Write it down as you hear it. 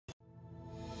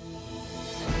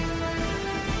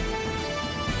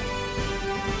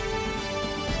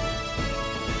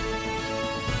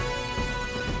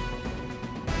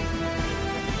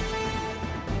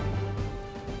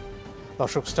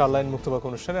দর্শক স্টারলাইন মুক্তবাক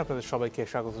অনুষ্ঠানে আপনাদের সবাইকে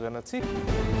স্বাগত জানাচ্ছি।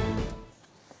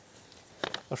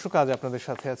 দর্শক, আজ আপনাদের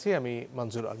সাথে আছি আমি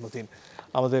মনজর আলমুদ্দিন।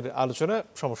 আমাদের আলোচনা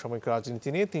সমসাময়িক রাজনীতি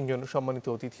নিয়ে। তিনজন সম্মানিত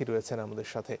অতিথি রয়েছেন আমাদের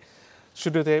সাথে।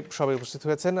 স্টুডিওতে সবাই উপস্থিত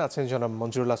হয়েছেন। আছেন জনাব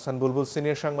মনজুরুল হাসান বুলবুল,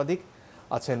 সিনিয়র সাংবাদিক,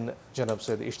 আছেন জনাব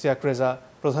সৈয়দ ইশতিয়াক রেজা,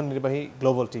 প্রধান নির্বাহী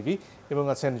গ্লোবাল টিভি, এবং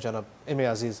আছেন জনাব এম এ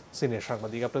আজিজ, সিনিয়র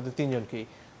সাংবাদিক। আপনাদের তিনজনকেই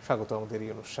স্বাগত আমাদের এই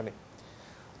অনুষ্ঠানে।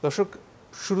 দর্শক,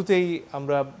 শুরুতেই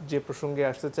আমরা যে প্রসঙ্গে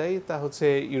আসতে চাই তা হচ্ছে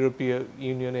ইউরোপীয়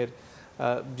ইউনিয়নের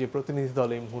যে প্রতিনিধি দল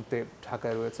এই মুহূর্তে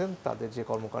ঢাকায় রয়েছেন, তাদের যে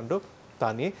কর্মকাণ্ড তা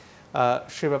নিয়ে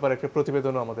সে ব্যাপারে একটা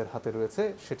প্রতিবেদনও আমাদের হাতে রয়েছে,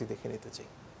 সেটি দেখে নিতে চাই।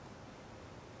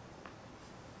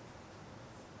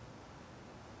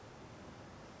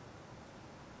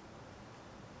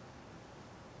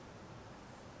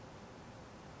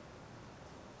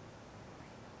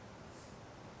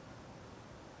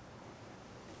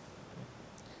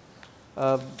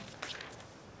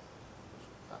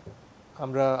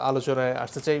 আমরা আলোচনায়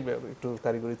আসতে চাই, একটু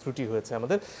কারিগরি ত্রুটি হয়েছে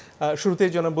আমাদের।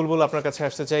 শুরুতেই জনাব বুলবুল, আপনার কাছে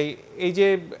আসতে চাই। এই যে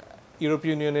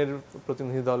ইউরোপীয় ইউনিয়নের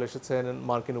প্রতিনিধি দল এসেছেন,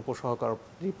 মার্কিন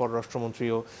উপসহকারী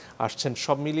পররাষ্ট্রমন্ত্রীও আসছেন,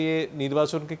 সব মিলিয়ে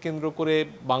নির্বাচনকে কেন্দ্র করে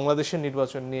বাংলাদেশের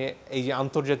নির্বাচন নিয়ে এই যে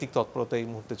আন্তর্জাতিক তৎপরতা এই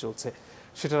মুহূর্তে চলছে,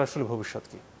 সেটার আসলে ভবিষ্যৎ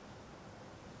কি?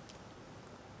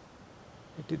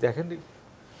 এটি দেখেন,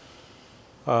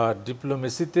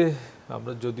 ডিপ্লোমেসিতে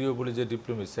আমরা যদিও বলি যে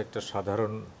ডিপ্লোমেসি একটা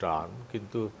সাধারণ টার্ম,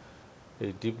 কিন্তু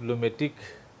এই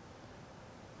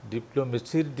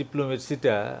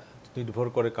ডিপ্লোমেসিটা নির্ভর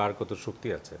করে কার কত শক্তি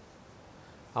আছে।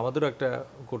 আমাদেরও একটা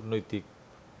কূটনৈতিক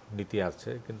নীতি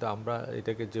আছে, কিন্তু আমরা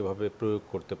এটাকে যেভাবে প্রয়োগ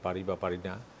করতে পারি বা পারি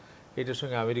না, এটার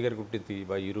সঙ্গে আমেরিকার কূটনীতি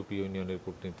বা ইউরোপীয় ইউনিয়নের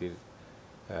কূটনীতির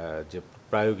যে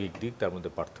প্রায়োগিক দিক, তার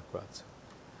মধ্যে পার্থক্য আছে।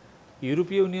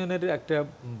 ইউরোপীয় ইউনিয়নের একটা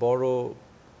বড়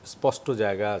স্পষ্ট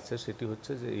জায়গা আছে, সেটি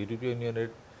হচ্ছে যে ইউরোপীয় ইউনিয়নের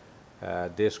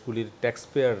দেশগুলির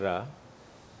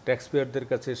ট্যাক্সপেয়ারদের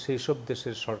কাছে সেই সব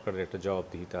দেশের সরকারের একটা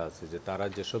জবাবদিহিতা আছে, যে তারা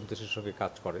যেসব দেশের সঙ্গে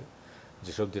কাজ করে,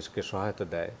 যেসব দেশকে সহায়তা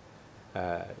দেয়,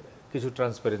 কিছু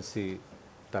ট্রান্সপারেন্সি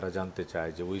তারা জানতে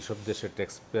চায় যে ওই সব দেশের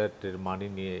ট্যাক্সপেয়ারের মানি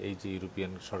নিয়ে এই যে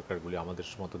ইউরোপিয়ান সরকারগুলি আমাদের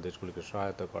মতো দেশগুলিকে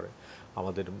সহায়তা করে,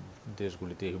 আমাদের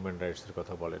দেশগুলিতে হিউম্যান রাইটসের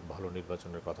কথা বলেন, ভালো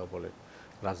নির্বাচনের কথা বলেন,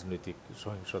 রাজনৈতিক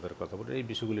সহিংসতার কথা বলেন, এই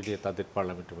বিষয়গুলি নিয়ে তাদের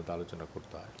পার্লামেন্টের মধ্যে আলোচনা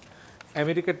করতে হয়।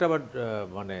 আমেরিকাটা আবার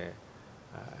মানে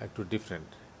একটু ডিফারেন্ট।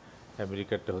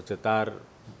 আমেরিকাটা হচ্ছে তার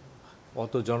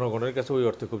অত জনগণের কাছে ওই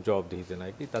অর্থে খুব জবাবদিহিতে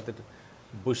নাই, কি তাদের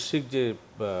বৈশ্বিক যে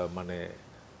মানে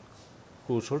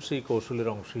কৌশল, সেই কৌশলের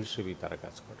অংশ হিসেবেই তারা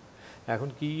কাজ করে। এখন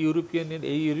কি ইউরোপিয়ান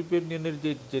ইউনিয়নের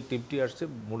যে টিমটি আসছে,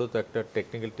 মূলত একটা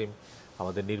টেকনিক্যাল টিম,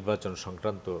 আমাদের নির্বাচন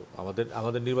সংক্রান্ত,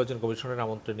 আমাদের নির্বাচন কমিশনের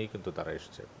আমন্ত্রণেই কিন্তু তারা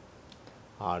এসছে।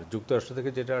 আর যুক্তরাষ্ট্র থেকে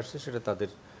যেটা আসছে সেটা তাদের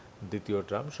দ্বিতীয়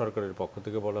টার্ম। সরকারের পক্ষ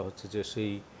থেকে বলা হচ্ছে যে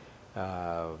সেই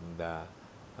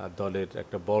দলের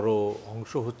একটা বড়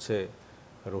অংশ হচ্ছে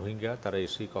রোহিঙ্গা, তারা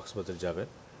এসেই কক্সবাজার যাবেন।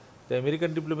 তো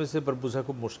আমেরিকান ডিপ্লোমেসি এবার বোঝা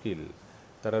খুব মুশকিল,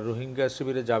 তারা রোহিঙ্গা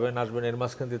শিবিরে যাবেন আসবেন, এর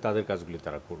মাঝখান দিয়ে তাদের কাজগুলি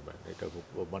তারা করবেন। এটা খুব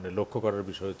মানে লক্ষ্য করার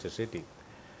বিষয় হচ্ছে সেটি।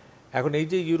 এখন এই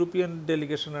যে ইউরোপিয়ান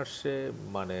ডেলিগেশন আসছে,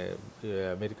 মানে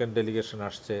আমেরিকান ডেলিগেশন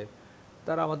আসছে,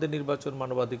 তারা আমাদের নির্বাচন,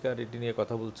 মানবাধিকার এটি নিয়ে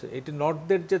কথা বলছে। এটি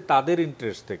নর্থদের যে তাদের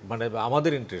ইন্টারেস্ট থেকে, মানে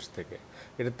আমাদের ইন্টারেস্ট থেকে,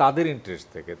 এটা তাদের ইন্টারেস্ট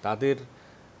থেকে, তাদের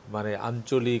মানে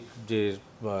আঞ্চলিক যে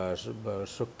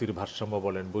শক্তির ভারসাম্য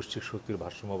বলেন, বৈশ্বিক শক্তির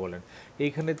ভারসাম্য বলেন,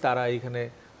 তারা এইখানে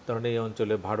ধরেন এই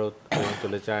অঞ্চলে ভারত, এই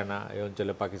অঞ্চলে চায়না, এই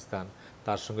অঞ্চলে পাকিস্তান,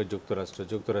 তার সঙ্গে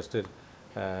যুক্তরাষ্ট্রের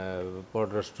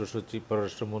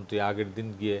পররাষ্ট্রমন্ত্রী আগের দিন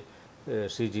গিয়ে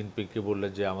শি জিনপিংকে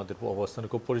বললেন যে আমাদের অবস্থান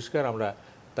খুব পরিষ্কার, আমরা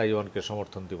তাইওয়ানকে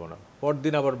সমর্থন দিব না।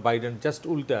 পরদিন আবার বাইডেন জাস্ট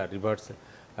উল্টা রিভার্স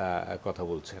কথা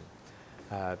বলছেন।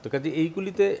 তো কাজে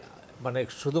এইগুলিতে মানে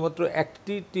শুধুমাত্র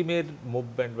একটি টিমের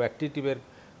মুভমেন্ট বা একটি টিমের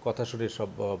কথা শুনে সব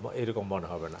এরকম মনে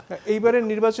হবে না। এইবারের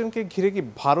নির্বাচনকে ঘিরে কি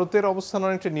ভারতের অবস্থান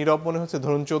অনেকটা নীরব মনে হচ্ছে?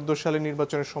 ধরুন 14 সালে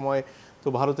নির্বাচনের সময় তো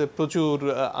ভারতের প্রচুর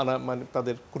মানে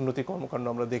তাদের কূটনৈতিক কর্মকাণ্ড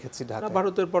আমরা দেখেছি ঢাকায়।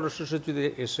 ভারতের পররাষ্ট্র সচিব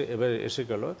এবার এসে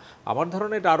গেল। আমার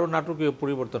ধারণা এটা আরও নাটকীয়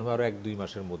পরিবর্তন হবে আরও 1-2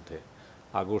 মাসের মধ্যে।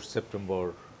 আগস্ট, সেপ্টেম্বর,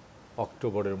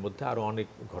 অক্টোবরের মধ্যে আরও অনেক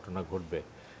ঘটনা ঘটবে।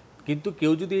 কিন্তু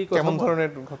কেউ যদি এই কথা,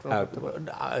 ধরনের ঘটনা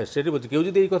সেটাই বলছি, কেউ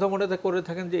যদি এই কথা মনে করে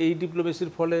থাকেন যে এই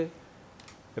ডিপ্লোমেসির ফলে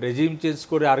রেজিম চেঞ্জ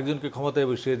করে আরেকজনকে ক্ষমতায়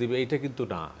বসিয়ে দিবে, এটা কিন্তু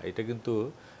না। এটা কিন্তু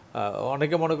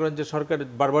অনেকে মনে করেন যে সরকার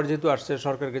বারবার যেহেতু আসছে,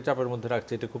 সরকারকে চাপের মধ্যে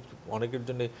রাখছে, এটা খুব অনেকের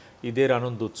জন্য ঈদের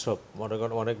আনন্দ উৎসব মনে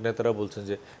করেন। অনেক নেতারা বলছেন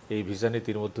যে এই ভিসা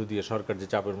নীতির মধ্য দিয়ে সরকার যে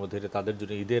চাপের মধ্যে, এটা তাদের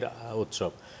জন্য ঈদের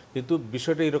উৎসব। কিন্তু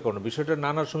বিষয়টা এরকম না, বিষয়টা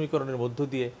নানা সমীকরণের মধ্য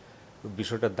দিয়ে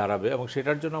বিষয়টা দাঁড়াবে, এবং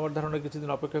সেটার জন্য আমার ধারণা কিছুদিন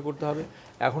অপেক্ষা করতে হবে।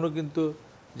 এখনও কিন্তু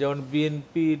যেমন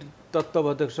বিএনপির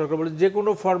তত্ত্বাবধায়ক সরকার বলে যে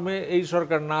কোনো ফর্মে এই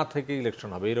সরকার না থেকে ইলেকশন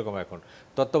হবে, এইরকম এখন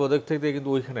তত্ত্বাবধায়ক থেকে কিন্তু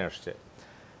ওইখানে আসছে।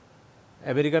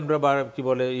 আমেরিকানরা বা কি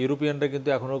বলে ইউরোপিয়ানরা কিন্তু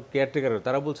এখনও কেয়ারটেকার,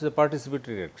 তারা বলছে যে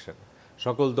পার্টিসিপেটরি ইলেকশন,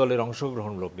 সকল দলের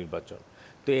অংশগ্রহণমূলক নির্বাচন।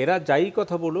 তো এরা যাই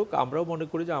কথা বলুক, আমরাও মনে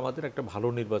করি যে আমাদের একটা ভালো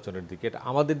নির্বাচনের দিকে, এটা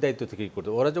আমাদের দায়িত্ব থেকেই করতে।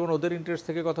 ওরা যেমন ওদের ইন্টারেস্ট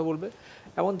থেকে কথা বলবে,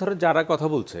 এমন ধরেন যারা কথা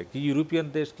বলছে, কি ইউরোপিয়ান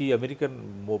দেশ কি আমেরিকান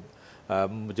মুভ,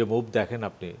 যে মুভ দেখেন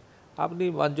আপনি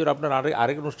মঞ্জুর আপনার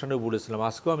আরেক অনুষ্ঠানেও বলেছিলাম,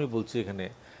 আজকেও আমি বলছি এখানে,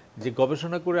 যে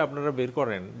গবেষণা করে আপনারা বের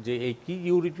করেন যে এই কি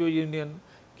ইউরোপীয় ইউনিয়ন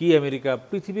কি আমেরিকা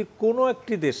পৃথিবীর কোনো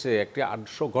একটি দেশে একটি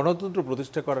গণতন্ত্র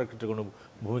প্রতিষ্ঠা করার ক্ষেত্রে কোনো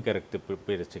ভূমিকা রাখতে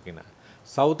পেরেছে কিনা।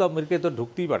 সাউথ আমেরিকায় তো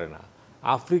ঢুকতেই পারে না,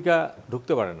 আফ্রিকা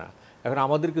ঢুকতে পারে না। এখন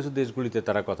আমাদের কিছু দেশগুলিতে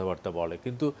তারা কথাবার্তা বলে,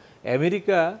 কিন্তু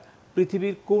আমেরিকা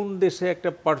পৃথিবীর কোন দেশে একটা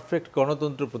পারফেক্ট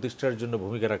গণতন্ত্র প্রতিষ্ঠার জন্য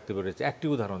ভূমিকা রাখতে পেরেছে? একটি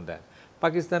উদাহরণ দেন।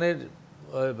 পাকিস্তানের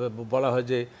বলা হয়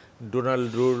যে ডোনাল্ড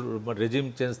রুল রেজিম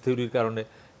চেঞ্জ থিওরির কারণে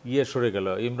সরে গেল,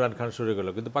 ইমরান খান সরে গেল,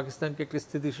 কিন্তু পাকিস্তানকে একটি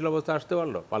স্থিতিশীল অবস্থা আসতে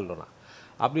পারলো না।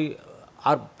 আপনি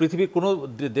আর পৃথিবীর কোনো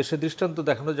দেশে দৃষ্টান্ত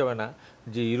দেখানো যাবে না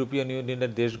যে ইউরোপিয়ান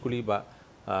ইউনিয়নের দেশগুলি বা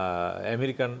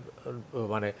আমেরিকান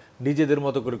মানে নিজেদের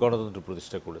মতো করে গণতন্ত্র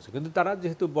প্রতিষ্ঠা করেছে, কিন্তু তারা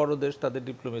যেহেতু বড় দেশ, তাদের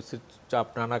ডিপ্লোমেসির চাপ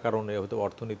নানা কারণে, হয়তো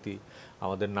অর্থনীতি,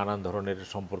 আমাদের নানান ধরনের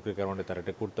সম্পর্কের কারণে তারা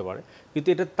এটা করতে পারে, কিন্তু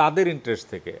এটা তাদের ইন্টারেস্ট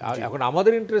থেকে। এখন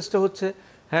আমাদের ইন্টারেস্টটা হচ্ছে,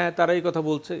 হ্যাঁ তারা এই কথা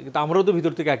বলছে, কিন্তু আমরাও তো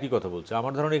ভিতর থেকে একই কথা বলছি।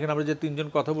 আমার ধরুন এখানে আমরা যে তিনজন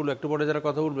কথা বলবো, একটু পরে যারা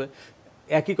কথা বলবে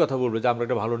একই কথা বলবে যে আমরা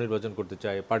একটা ভালো নির্বাচন করতে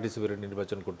চাই, পার্টিসিপেটরি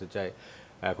নির্বাচন করতে চাই।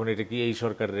 এখন এটা কি এই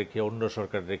সরকার রেখে অন্য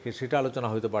সরকার রেখে সেটা আলোচনা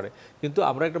হতে পারে, কিন্তু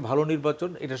আমরা একটা ভালো নির্বাচন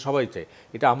এটা সবাই চাই,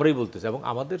 এটা আমরাই বলতেছি। এবং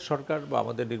আমাদের সরকার বা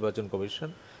আমাদের নির্বাচন কমিশন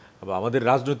বা আমাদের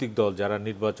রাজনৈতিক দল যারা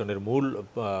নির্বাচনের মূল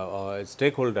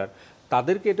স্টেক হোল্ডার,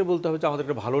 তাদেরকে এটা বলতে হবে যে আমাদের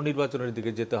একটা ভালো নির্বাচনের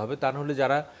দিকে যেতে হবে। তা নাহলে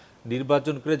যারা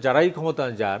নির্বাচন করে যারাই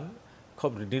ক্ষমতায় যান,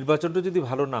 নির্বাচনটা যদি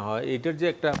ভালো না হয়, এটার যে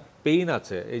একটা পেইন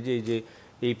আছে,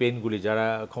 এই পেইনগুলি যারা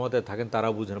ক্ষমতায় থাকেন তারা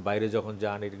বুঝেন, বাইরে যখন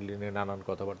যান এগুলি নিয়ে নানান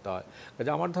কথাবার্তা হয়।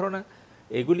 কাজে আমার ধারণা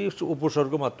এগুলি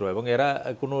উপসর্গ মাত্র, এবং এরা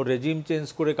কোনো রেজিম চেঞ্জ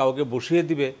করে কাউকে বসিয়ে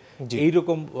দিবে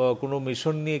এইরকম কোনো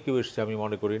মিশন নিয়ে কেউ এসছে আমি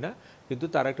মনে করি না। কিন্তু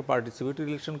তারা একটা পার্টিসিপেটরি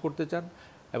ইলেকশন করতে চান,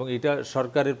 এবং এটা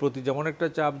সরকারের প্রতি যেমন একটা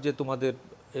চাপ যে তোমাদের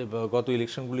গত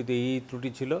ইলেকশনগুলিতে এই ত্রুটি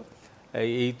ছিল,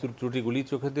 এই ত্রুটিগুলি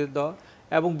চোখে দিয়ে দেওয়া,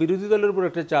 এবং বিরোধী দলের উপর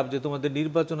একটা চাপ যে তোমাদের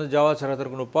নির্বাচনে যাওয়া ছাড়া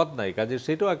তার কোনো পথ নাই। কাজে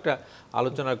সেটাও একটা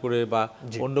আলোচনা করে বা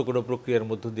অন্য কোনো প্রক্রিয়ার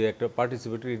মধ্য দিয়ে একটা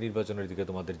পার্টিসিপেটরি নির্বাচনের দিকে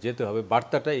তোমাদের যেতে হবে।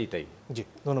 বার্তাটা এইটাই। জি,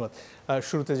 ধন্যবাদ।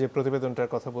 শুরুতে যে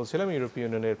প্রতিবেদনটার কথা বলছিলাম ইউরোপীয়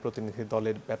ইউনিয়নের প্রতিনিধি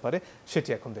দলের ব্যাপারে, সেটি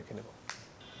এখন দেখে নেব।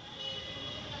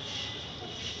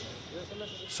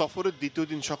 সফরের দ্বিতীয়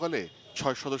দিন সকালে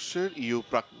 ৬ সদস্যের ইউ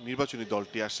প্রাক নির্বাচনী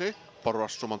দলটি আসে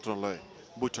পররাষ্ট্র মন্ত্রণালয়ে।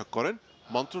 বৈঠক করেন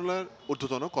মন্ত্রণালয়ের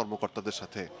ঊর্ধ্বতন কর্মকর্তাদের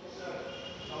সাথে।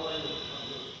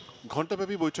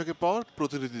 ঘণ্টাব্যাপী বৈঠকের পর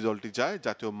প্রতিনিধি দলটি যায়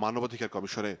জাতীয় মানবাধিকার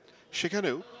কমিশনে।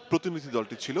 সেখানেও প্রতিনিধি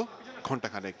দলটি ছিল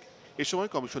ঘণ্টাখানেক। এ সময়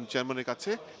কমিশন চেয়ারম্যানের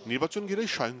কাছে নির্বাচন ঘিরে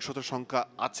সহিংসতার সংখ্যা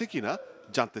আছে কিনা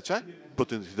জানতে চায়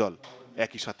প্রতিনিধি দল।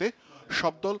 একই সাথে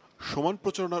সব দল সমান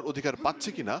প্রচারণার অধিকার পাচ্ছে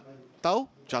কিনা তাও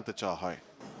জানতে চাওয়া হয়।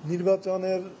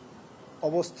 নির্বাচনের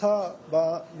অবস্থা বা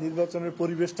নির্বাচনের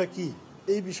পরিবেশটা কি,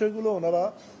 এই বিষয়গুলো ওনারা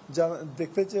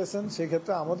দেখতে চেয়েছেন।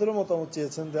 সেক্ষেত্রে আমাদেরও মতামত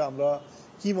চেয়েছেন যে আমরা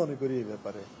কি মনে করি এই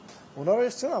ব্যাপারে। ওনারা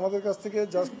এসছেন আমাদের কাছ থেকে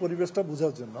জাস্ট পরিবেশটা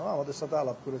বোঝার জন্য, আমাদের সাথে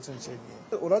আলাপ করেছেন সেই নিয়ে।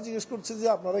 ওরা জিজ্ঞেস করছে যে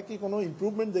আপনারা কি কোনো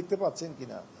ইমপ্রুভমেন্ট দেখতে পাচ্ছেন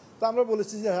কিনা। তা আমরা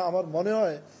বলেছি যে হ্যাঁ, আমার মনে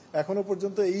হয় এখনো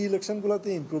পর্যন্ত এই ইলেকশনগুলোতে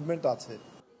ইমপ্রুভমেন্ট আছে।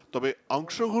 তবে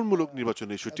অংশগ্রহণমূলক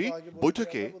নির্বাচনের ইস্যুটি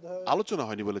বৈঠকে আলোচনা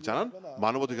হয়নি বলে জানান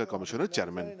মানবাধিকার কমিশনের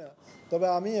চেয়ারম্যান। তবে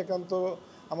আমি একান্ত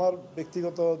আমার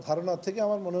ব্যক্তিগত ধারণা থেকে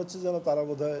আমার মনে হচ্ছে যেন তারা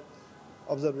বোধহয়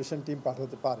অবজারভেশন টিম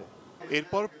পাঠাতে পারে।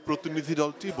 এরপর প্রতিনিধি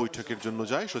দলটি বৈঠকের জন্য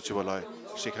যায় সচিবালয়।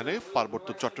 সেখানে পার্বত্য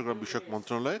চট্টগ্রাম বিষয়ক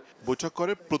মন্ত্রণালয়ে বৈঠক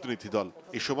করে প্রতিনিধি দল।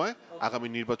 এ সময় আগামী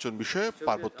নির্বাচন বিষয়ে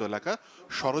পার্বত্য এলাকা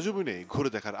সরজমিনে ঘুরে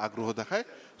দেখার আগ্রহ দেখায়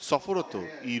সফররত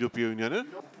ইউরোপীয় ইউনিয়নের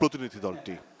প্রতিনিধি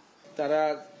দলটি। তারা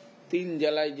 3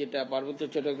 জেলায়, যেটা পার্বত্য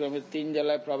চট্টগ্রামের 3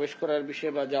 জেলায় প্রবেশ করার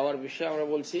বিষয়ে বা যাওয়ার বিষয়ে আমরা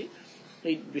বলছি,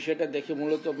 এই বিষয়টা দেখে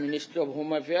মূলত মিনিস্ট্রি অফ হোম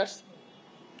অ্যাফেয়ার্স,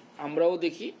 আমরাও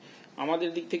দেখি আমাদের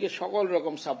দিক থেকে সকল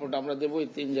রকম সাপোর্ট আমরা দেবো এই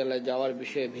 3 জেলায় যাওয়ার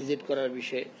বিষয়ে, ভিজিট করার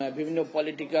বিষয়ে। বিভিন্ন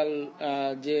পলিটিক্যাল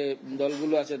যে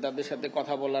দলগুলো আছে তাদের সাথে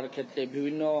কথা বলার ক্ষেত্রে,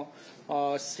 বিভিন্ন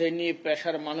শ্রেণী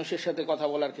পেশার মানুষের সাথে কথা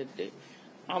বলার ক্ষেত্রে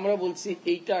আমরা বলছি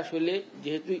এইটা আসলে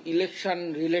যেহেতু ইলেকশন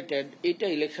রিলেটেড, এইটা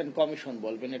ইলেকশন কমিশন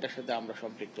বলবেন, এটার সাথে আমরা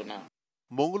সম্পৃক্ত না।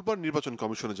 মঙ্গলবার নির্বাচন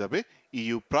কমিশনে যাবে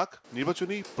ইইউ প্রাক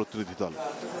নির্বাচনী প্রতিনিধি দল।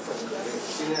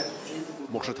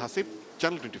 মোর্শেদ হাসিব,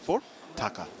 চ্যানেল 24,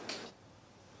 ঢাকা।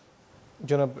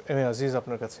 জনাব এম এ আজিজ,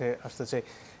 আপনার কাছে আসতে চাই।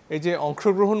 এই যে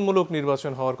অংশগ্রহণমূলক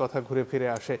নির্বাচন হওয়ার কথা ঘুরে ফিরে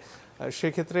আসে,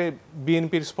 সেক্ষেত্রে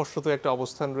বিএনপির স্পষ্টত একটা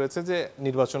অবস্থান রয়েছে যে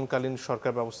নির্বাচনকালীন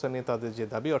সরকার ব্যবস্থা নিয়ে তাদের যে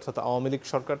দাবি, অর্থাৎ আওয়ামী লীগ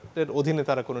সরকারের অধীনে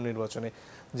তারা কোনো নির্বাচনে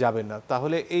যাবেন না।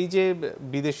 তাহলে এই যে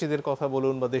বিদেশিদের কথা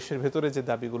বলুন বা দেশের ভেতরে যে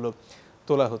দাবিগুলো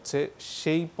তোলা হচ্ছে,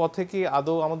 সেই পথে কি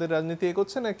আদৌ আমাদের রাজনীতি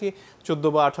এগোচ্ছে, নাকি 14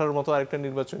 বা 18 মতো আরেকটা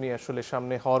নির্বাচনই আসলে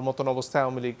সামনে হওয়ার মতন অবস্থায়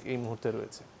আওয়ামী লীগ এই মুহূর্তে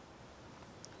রয়েছে?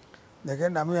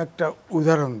 দেখেন, আমি একটা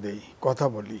উদাহরণ দিই, কথা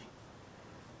বলি।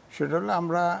 সেটা হলো,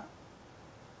 আমরা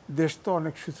দেশ তো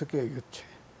অনেক সূচকে এগোচ্ছে,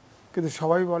 কিন্তু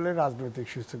সবাই বলে রাজনৈতিক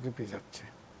সূচকে পিছাচ্ছে।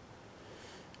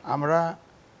 আমরা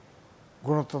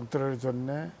গণতন্ত্রের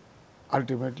জন্যে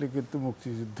আলটিমেটলি কিন্তু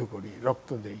মুক্তিযুদ্ধ করি, রক্ত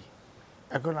দেই।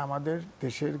 এখন আমাদের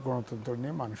দেশের গণতন্ত্র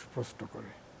নিয়ে মানুষ প্রশ্ন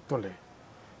করে তোলে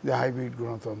যে হাইব্রিড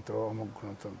গণতন্ত্র, অমুক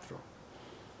গণতন্ত্র।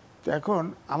 তো এখন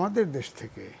আমাদের দেশ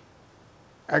থেকে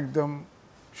একদম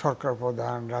সরকার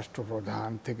প্রধান, রাষ্ট্রপ্রধান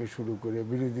থেকে শুরু করে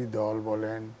বিরোধী দল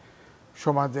বলেন,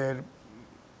 সমাজের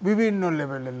বিভিন্ন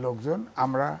লেভেলের লোকজন,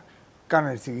 আমরা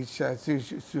কানের চিকিৎসা,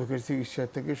 চোখের চিকিৎসা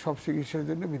থেকে সব চিকিৎসার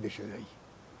জন্য বিদেশে যাই,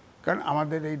 কারণ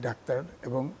আমাদের এই ডাক্তার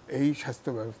এবং এই স্বাস্থ্য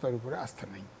ব্যবস্থার উপরে আস্থা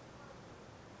নেই।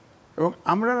 এবং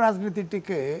আমরা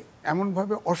রাজনীতিটিকে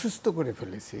এমনভাবে অসুস্থ করে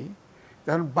ফেলেছি,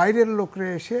 যখন বাইরের লোকরা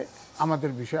এসে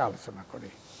আমাদের বিষয়ে আলোচনা করে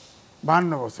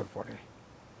 52 বছর পরে।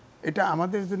 এটা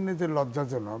আমাদের জন্য যে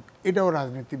লজ্জাজনক, এটাও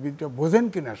রাজনীতিবিদরা বোঝেন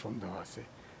কিনা সন্দেহ আছে।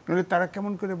 নইলে তারা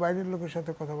কেমন করে বাইরের লোকের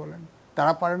সাথে কথা বলেন?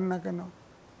 তারা পারেন না কেন?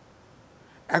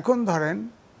 এখন ধরেন,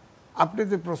 আপনি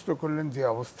যে প্রশ্ন করলেন যে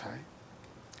অবস্থায়,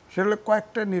 সেটা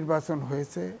কয়েকটা নির্বাচন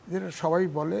হয়েছে যেটা সবাই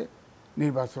বলে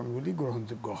নির্বাচনগুলি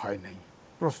গ্রহণযোগ্য হয় নাই,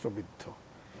 প্রশ্নবিদ্ধ।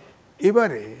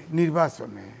 এবারে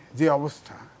নির্বাচনে যে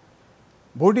অবস্থা,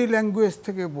 বডি ল্যাঙ্গুয়েজ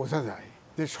থেকে বোঝা যায়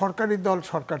যে সরকারি দল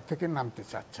সরকার থেকে নামতে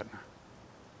চাচ্ছে না,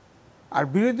 আর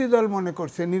বিরোধী দল মনে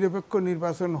করছে নিরপেক্ষ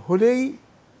নির্বাচন হলেই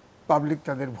পাবলিক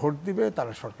তাদের ভোট দিবে,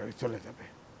 তারা সরকারে চলে যাবে।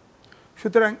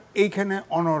 সুতরাং এইখানে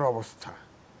অনড় অবস্থা।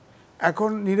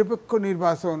 এখন নিরপেক্ষ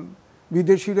নির্বাচন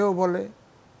বিদেশিরাও বলে,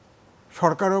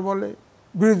 সরকারও বলে,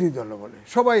 বিরোধী দলও বলে,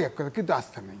 সবাই এক কথা, কিন্তু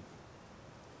আস্থা নেই।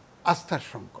 আস্থার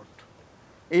সংকট।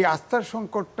 এই আস্থার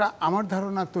সংকটটা আমার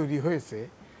ধারণা তৈরি হয়েছে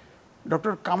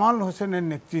ডক্টর কামাল হোসেনের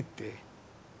নেতৃত্বে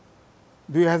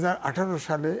 2018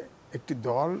 সালে একটি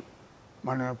দল,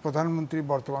 মানে প্রধানমন্ত্রী,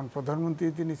 বর্তমান প্রধানমন্ত্রী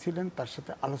তিনি ছিলেন, তার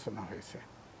সাথে আলোচনা হয়েছে।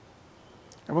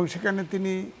 এবং সেখানে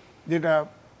তিনি, যেটা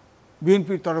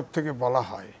বিএনপির তরফ থেকে বলা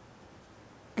হয়,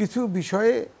 কিছু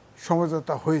বিষয়ে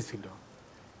সমঝোতা হয়েছিল,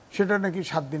 সেটা নাকি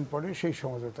 7 দিন পরে সেই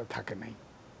সমঝোতা থাকে নাই।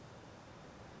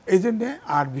 এই জন্যে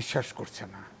আর বিশ্বাস করছে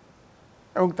না।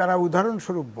 এবং তারা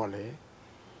উদাহরণস্বরূপ বলে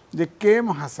যে KM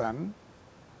হাসান,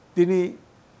 তিনি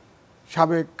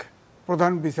সাবেক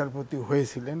প্রধান বিচারপতি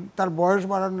হয়েছিলেন, তার বয়স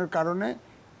বাড়ানোর কারণে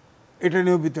এটা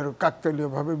নিয়েও বিতর্ক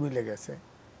কাকতালীয়ভাবে মিলে গেছে।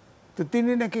 তো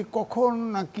তিনি নাকি কখন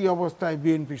না কি অবস্থায়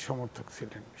বিএনপির সমর্থক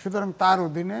ছিলেন, সুতরাং তার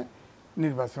অধীনে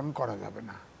নির্বাচন করা যাবে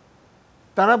না।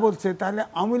 তারা বলছে তাহলে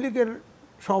আওয়ামী লীগের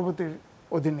সভাপতির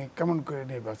অধীনে কেমন করে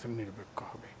নির্বাচন নিরপেক্ষ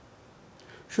হবে?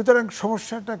 সুতরাং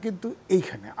সমস্যাটা কিন্তু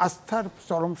এইখানে, আস্থার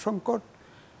চরম সংকট,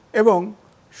 এবং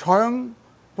স্বয়ং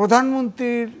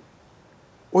প্রধানমন্ত্রীর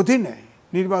অধীনে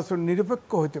নির্বাচন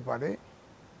নিরপেক্ষ হতে পারে,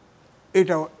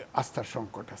 এটাও আস্থার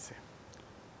সংকট আছে।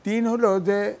 3 হলো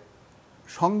যে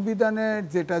সংবিধানের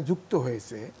যেটা যুক্ত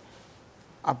হয়েছে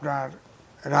আপনার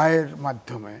রায়ের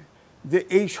মাধ্যমে, যে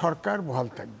এই সরকার বহাল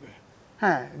থাকবে।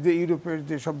 হ্যাঁ, যে ইউরোপের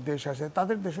যেসব দেশ আছে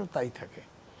তাদের দেশেও তাই থাকে,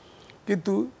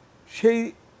 কিন্তু সেই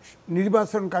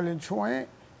নির্বাচনকালীন সময়ে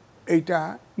এইটা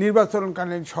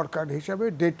নির্বাচনকালীন সরকার হিসাবে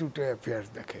ডে টু ডে অ্যাফেয়ার্স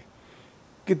দেখে।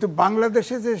 কিন্তু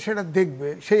বাংলাদেশে যে সেটা দেখবে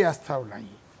সেই আস্থাও নাই,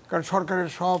 কারণ সরকারের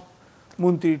সব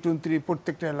মন্ত্রী টন্ত্রী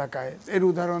প্রত্যেকটা এলাকায়, এর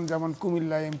উদাহরণ যেমন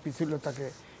কুমিল্লায় MP ছিল, তাকে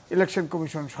ইলেকশন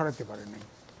কমিশন সরাতে পারে নাই।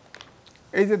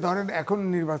 এই যে ধরেন এখন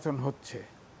নির্বাচন হচ্ছে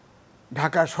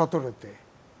ঢাকা 17-তে,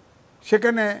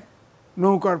 সেখানে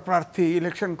নৌকার প্রার্থী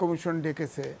ইলেকশন কমিশন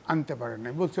ডেকেছে, আনতে পারে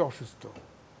নাই, বলছে অসুস্থ,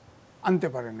 আনতে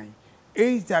পারে নাই।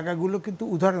 এই জায়গাগুলো কিন্তু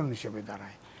উদাহরণ হিসেবে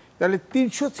দাঁড়ায়। তাহলে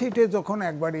 300 সিটে যখন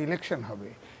একবার ইলেকশন হবে,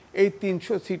 এই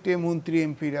 300 সিটে মন্ত্রী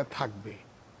এমপিরা থাকবে,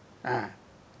 হ্যাঁ,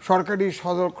 সরকারি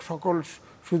সকল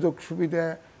সুযোগ সুবিধা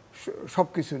সব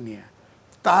কিছু নিয়ে,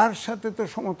 তার সাথে তো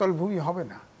সমতল ভূমি হবে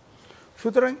না।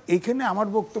 সুতরাং এইখানে আমার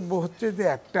বক্তব্য হচ্ছে যে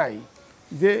একটাই,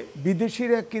 যে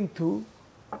বিদেশিরা কিন্তু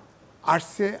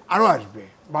আসছে, আরও আসবে।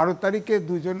 12 তারিখে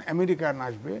 2 জন আমেরিকান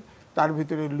আসবে, তার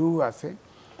ভিতরে লু আছে।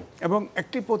 এবং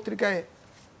একটি পত্রিকায়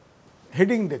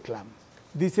হেডিং দেখলাম,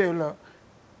 দিছে হলো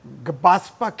বাজ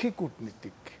পাখি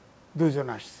কূটনীতিক, 2 জন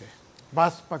আসছে,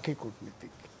 বাজ পাখি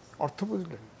কূটনীতিক। অর্থ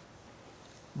বুঝলেন?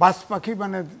 বাজ পাখি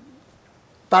মানে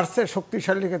তার চেয়ে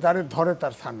শক্তিশালীকে যারে ধরে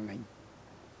তার স্থান নেই,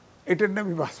 এটার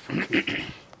নামই বাজ পাখি।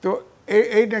 তো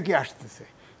এই নাকি আসতেছে।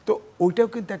 তো ওইটাও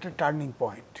কিন্তু একটা টার্নিং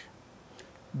পয়েন্ট।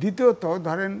 দ্বিতীয়ত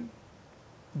ধরেন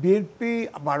বিএনপি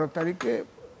 12 তারিখে,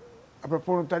 আপনার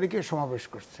 15 তারিখে সমাবেশ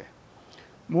করছে,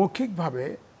 মৌখিকভাবে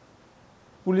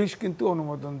পুলিশ কিন্তু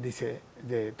অনুমোদন দিছে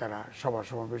যে তারা সভা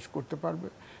সমাবেশ করতে পারবে,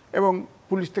 এবং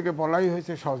পুলিশ থেকে বলাই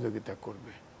হয়েছে সহযোগিতা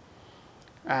করবে।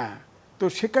 হ্যাঁ, তো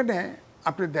সেখানে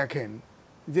আপনি দেখেন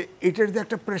যে এটার যে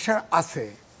একটা প্রেশার আছে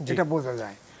এটা বোঝা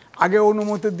যায়। আগে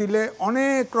অনুমতি দিলে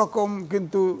অনেক রকম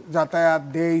কিন্তু যাতায়াত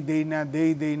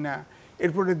দেই না,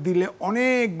 এরপরে দিলে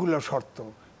অনেকগুলো শর্ত,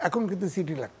 এখন কিন্তু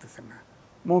চিঠি লাগতেছে না,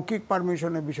 মৌখিক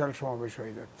পারমিশনে বিশাল সমাবেশ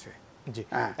হয়ে যাচ্ছে। জি,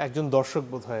 একজন দর্শক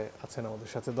বোধহয় আছেন আমাদের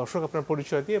সাথে। দর্শক, আপনার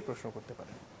পরিচয় দিয়ে প্রশ্ন করতে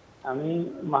পারেন। আমি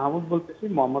মাহমুদ বলতেছি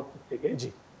মোহাম্মদপুর থেকে। জি,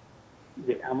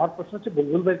 যে আমার প্রশ্ন হচ্ছে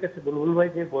বুলবুল ভাইয়ের কাছে। বুলবুল ভাই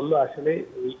যে বললো আসলে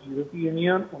ইউরোপীয়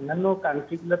ইউনিয়ন অন্যান্য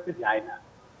কান্ট্রিগুলোতে যায় না,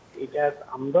 এটা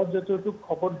আমরা যতটুকু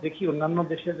খবর দেখি অন্যান্য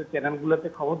দেশের চ্যানেলগুলোতে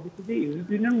খবর দেখি যে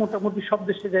ইউরোপীয় ইউনিয়ন মোটামুটি সব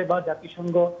দেশে যায় বা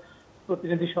জাতিসংঘ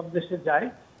প্রতিনিধি সব দেশে যায়,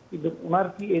 কিন্তু ওনার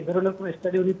কি এই ধরনের কোন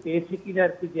স্টাডি উনি পেয়েছে কিনা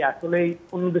আর কি, যে আসলে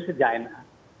অন্য দেশে যায় না,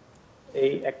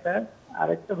 এই একটা। আর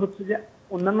একটা হচ্ছে যে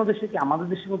অন্যান্য দেশে কি আমাদের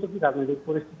দেশের মতো কি রাজনৈতিক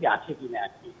পরিস্থিতি আছে কিনা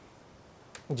আর কি।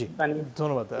 জি,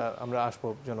 ধন্যবাদ। আমরা আসবো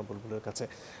জনাব বুলবুলের কাছে।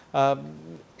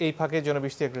 এই ফাঁকে জনাব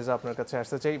ইশতিয়াক রেজা, আপনার কাছে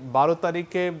আসতে চাই। 12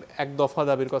 তারিখে এক দফা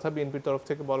দাবির কথা বিএনপির তরফ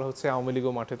থেকে বলা হচ্ছে। আওয়ামী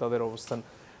লীগও মাঠে তাদের অবস্থান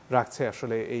রাখছে,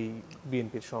 আসলে এই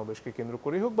বিএনপির সমাবেশকে কেন্দ্র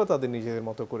করে হোক বা তাদের নিজেদের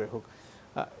মতো করে হোক।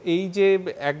 এই যে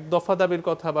এক দফা দাবির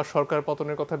কথা বা সরকার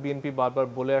পতনের কথা বিএনপি বারবার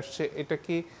বলে আসছে, এটা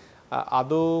কি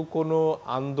আদৌ কোনো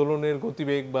আন্দোলনের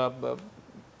গতিবেগ বা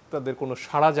তাদের কোনো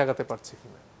সাড়া জাগাতে পারছে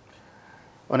কিনা?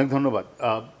 অনেক ধন্যবাদ।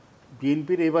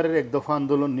 বিএনপির এবারের এক দফা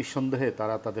আন্দোলন নিঃসন্দেহে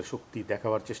তারা তাদের শক্তি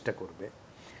দেখাবার চেষ্টা করবে।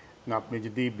 আপনি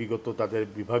যদি বিগত তাদের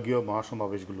বিভাগীয়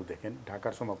মহাসমাবেশগুলো দেখেন,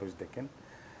 ঢাকার সমাবেশ দেখেন,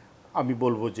 আমি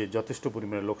বলবো যে যথেষ্ট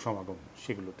পরিমাণে লোক সমাগম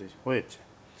সেগুলোতে হয়েছে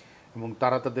এবং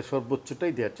তারা তাদের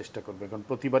সর্বোচ্চটাই দেওয়ার চেষ্টা করবে। কারণ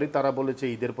প্রতিবারই তারা বলেছে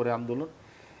ঈদের পরে আন্দোলন,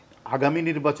 আগামী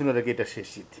নির্বাচনের আগে এটা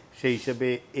শেষ ঈদ, সেই হিসেবে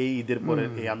এই ঈদের পরে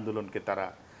এই আন্দোলনকে তারা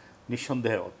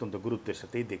নিঃসন্দেহে অত্যন্ত গুরুত্বের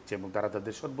সাথেই দেখছে এবং তারা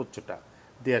তাদের সর্বোচ্চটা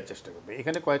দেওয়ার চেষ্টা করবে।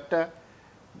 এখানে কয়েকটা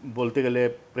বলতে গেলে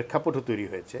প্রেক্ষাপটও তৈরি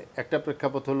হয়েছে। একটা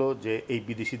প্রেক্ষাপট হলো যে এই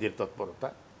বিদেশিদের তৎপরতা,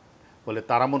 বলে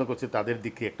তারা মনে করছে তাদের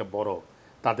দিকে একটা বড়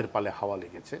তাদের পালে হাওয়া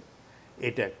লেগেছে,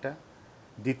 এটা একটা।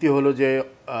 দ্বিতীয় হলো যে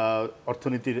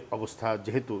অর্থনীতির অবস্থা,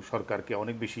 যেহেতু সরকারকে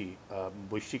অনেক বেশি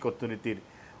বৈশ্বিক অর্থনীতির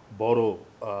বড়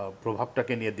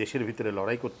প্রভাবটাকে নিয়ে দেশের ভিতরে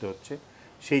লড়াই করতে হচ্ছে,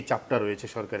 সেই চাপটা রয়েছে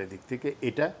সরকারের দিক থেকে,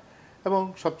 এটা। এবং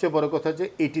সবচেয়ে বড় কথা যে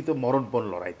এটি তো মরণপণ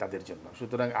লড়াই তাদের জন্য,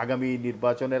 সুতরাং আগামী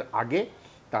নির্বাচনের আগে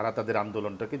তারা তাদের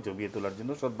আন্দোলনটাকে জমিয়ে তোলার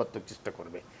জন্য সর্বাত্মক চেষ্টা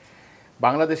করবে।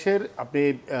 বাংলাদেশের আপনি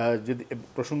যদি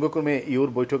প্রসঙ্গক্রমে ইউর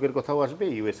বৈঠকের কথাও আসবে,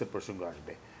 ইউএসের প্রসঙ্গ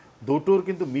আসবে, দুটোর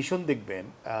কিন্তু মিশন দেখবেন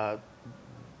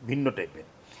ভিন্ন টাইপের।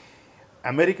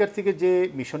 আমেরিকার থেকে যে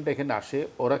মিশনটা এখানে আসে,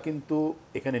 ওরা কিন্তু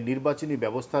এখানে নির্বাচনী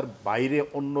ব্যবস্থার বাইরে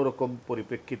অন্যরকম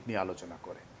পরিপ্রেক্ষিত নিয়ে আলোচনা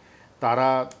করে।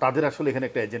 তাদের আসলে এখানে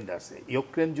একটা এজেন্ডা আছে।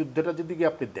 ইউক্রেন যুদ্ধটা যদি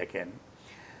আপনি দেখেন,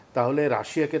 তাহলে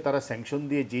রাশিয়াকে তারা স্যাংশন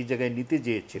দিয়ে যেই জায়গায় নিতে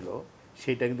চেয়েছিল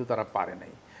সেইটা কিন্তু তারা পারে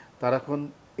নাই। তারা এখন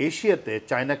এশিয়াতে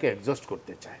চায়নাকে অ্যাডজাস্ট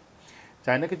করতে চায়।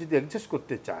 চায়নাকে যদি অ্যাডজাস্ট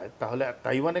করতে চায় তাহলে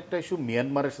তাইওয়ান একটা ইস্যু,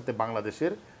 মিয়ানমারের সাথে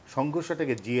বাংলাদেশের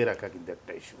সংঘর্ষটাকে জিয়ে রাখা কিন্তু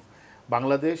একটা ইস্যু।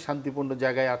 বাংলাদেশ শান্তিপূর্ণ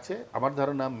জায়গায় আছে। আমার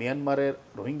ধারণা মিয়ানমারের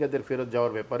রোহিঙ্গাদের ফেরত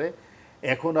যাওয়ার ব্যাপারে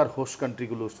এখন আর হোস্ট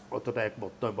কান্ট্রিগুলো অতটা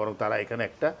একমত নয়, বরং তারা এখানে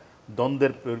একটা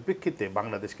দ্বন্দ্বের পরিপ্রেক্ষিতে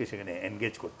বাংলাদেশকে সেখানে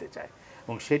এনগেজ করতে চায়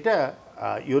এবং সেটা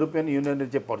ইউরোপিয়ান ইউনিয়নের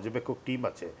যে পর্যবেক্ষক টিম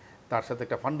আছে তার সাথে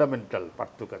একটা ফান্ডামেন্টাল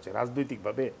পার্থক্য আছে,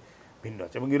 রাজনৈতিকভাবে ভিন্ন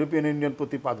আছে। এবং ইউরোপিয়ান ইউনিয়ন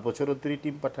প্রতি 5 বছর অন্তরই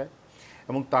টিম পাঠায়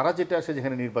এবং তারা যেটা আসে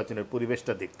যেখানে নির্বাচনের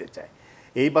পরিবেশটা দেখতে চায়।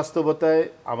 এই বাস্তবতায়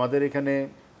আমাদের এখানে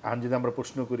যদি আমরা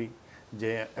প্রশ্ন করি যে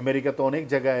আমেরিকা তো অনেক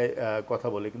জায়গায় কথা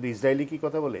বলে, কিন্তু ইসরায়েলি কি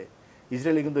কথা বলে?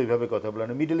 ইসরায়েলি কিন্তু ওইভাবে কথা বলে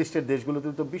না। মিডল ইস্টের দেশগুলোতে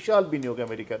তো বিশাল বিনিয়োগ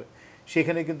আমেরিকার,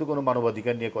 সেখানে কিন্তু কোনো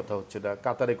মানবাধিকার নিয়ে কথা হচ্ছে না।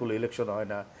 কাতারে কোনো ইলেকশন হয়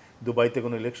না, দুবাইতে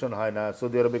কোনো ইলেকশন হয় না,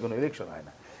 সৌদি আরবে কোনো ইলেকশন হয়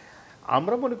না।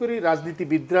 আমরা মনে করি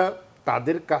রাজনীতিবিদরা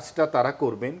তাদের কাজটা তারা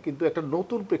করবেন, কিন্তু একটা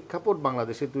নতুন প্রেক্ষাপট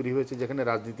বাংলাদেশে তৈরি হয়েছে যেখানে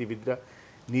রাজনীতিবিদরা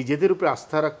নিজেদের উপরে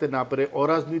আস্থা রাখতে না পারে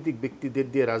অরাজনৈতিক ব্যক্তিদের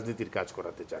দিয়ে রাজনীতির কাজ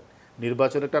করাতে চান।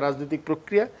 নির্বাচন একটা রাজনৈতিক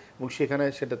প্রক্রিয়া এবং সেখানে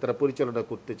সেটা তারা পরিচালনা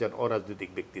করতে চান অরাজনৈতিক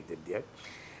ব্যক্তিদের দিয়ে।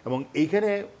 এবং এইখানে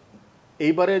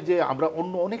এইবারে যে আমরা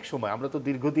অন্য অনেক সময়, আমরা তো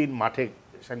দীর্ঘদিন মাঠে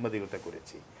সাংবাদিকতা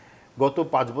করেছি, গত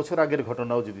 5 বছর আগের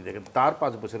ঘটনাও যদি দেখেন, তার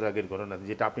 5 বছরের আগের ঘটনা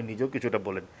যেটা আপনি নিজেও কিছুটা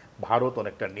বলেন, ভারত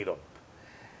অনেকটা নীরব।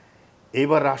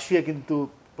 এইবার রাশিয়া কিন্তু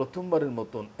প্রথমবারের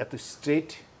মতন এত স্ট্রেট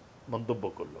মন্তব্য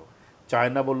করলো।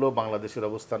 চায়না বলল বাংলাদেশের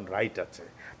অবস্থান রাইট আছে,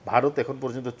 ভারত এখন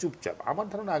পর্যন্ত চুপচাপ। আমার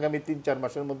ধারণা আগামী 3-4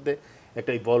 মাসের মধ্যে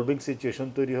একটা ইভলভিং সিচুয়েশন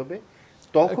তৈরি হবে।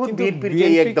 তখন বিএনপির যে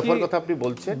এক দফার কথা আপনি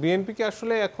বলছেন, বিএনপি কি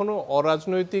আসলে এখনো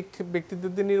অরাজনৈতিক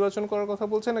ব্যক্তিদের দিয়ে নির্বাচন করার কথা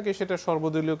বলছে নাকি সেটা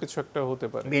সর্বদলীয় কিছু একটা হতে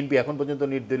পারে? বিএনপি এখন পর্যন্ত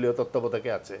নির্দলীয় তত্ত্বাবধাকে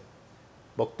আছে।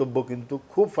 বক্তব্য কিন্তু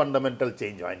খুব ফান্ডামেন্টাল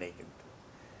চেঞ্জ হয় নাই, কিন্তু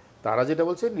তারা যেটা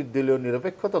বলছে নির্দলীয়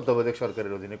নিরপেক্ষ তত্ত্বাবধায়ক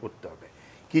সরকারের অধীনে করতে হবে।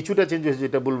 কিছুটা চেঞ্জ হয়েছে,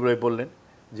 যেটা বললেন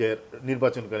যে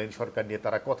নির্বাচনকালীন সরকার নিয়ে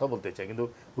তারা কথা বলতে চায়, কিন্তু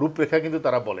রূপরেখা কিন্তু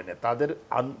তারা বলে না। তাদের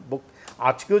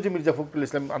আজকেও যে মির্জা ফখরুল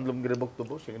ইসলাম আলমগীরের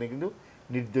বক্তব্য, সেখানে কিন্তু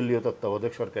নির্দলীয়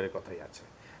তত্ত্বাবধায়ক সরকারের কথাই আছে।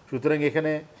 সুতরাং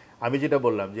এখানে আমি যেটা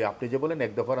বললাম যে আপনি যে বলেন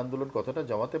এক দফার আন্দোলন কতটা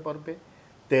জমাতে পারবে,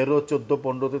 13, 14,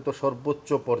 15-তে তো সর্বোচ্চ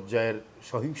পর্যায়ের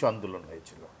সহিংস আন্দোলন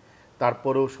হয়েছিল,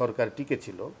 তারপরেও সরকার টিকে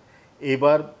ছিল।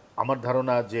 এবার আমার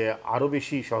ধারণা যে আরও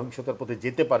বেশি সহিংসতার পথে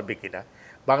যেতে পারবে কিনা।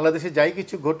 বাংলাদেশে যাই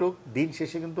কিছু ঘটুক, দিন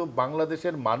শেষে কিন্তু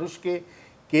বাংলাদেশের মানুষকে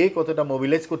কে কতটা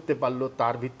মোবিলাইজ করতে পারলো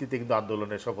তার ভিত্তিতে কিন্তু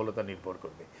আন্দোলনের সফলতা নির্ভর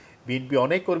করবে। বিএনপি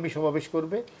অনেক কর্মী সমাবেশ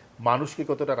করবে, মানুষকে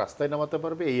কতটা রাস্তায় নামাতে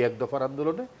পারবে এই এক দফার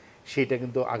আন্দোলনে, সেইটা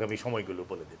কিন্তু আগামী সময়গুলো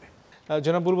বলে দেবে।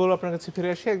 জনাব বুলবুল, আপনার কাছে ফিরে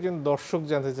আসি। একজন দর্শক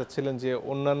জানতে চাচ্ছিলেন যে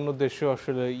অন্যান্য দেশেও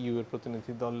আসলে ইউ এর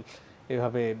প্রতিনিধি দল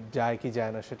এভাবে যায় কি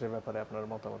যায় না, সেটার ব্যাপারে আপনার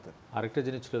মতামত। আরেকটা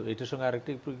জিনিস ছিল এটার সঙ্গে, আরেকটা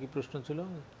কি প্রশ্ন ছিল?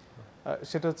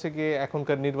 সেটা হচ্ছে গিয়ে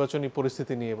এখনকার নির্বাচনী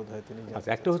পরিস্থিতি নিয়ে বোধহয় তিনি।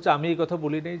 আচ্ছা, একটা হচ্ছে আমি এই কথা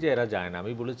বলি নাই যে এরা যায় না,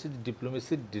 আমি বলেছি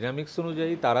ডিপ্লোমেসির ডিনামিক্স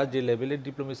অনুযায়ী তারা যে লেভেলের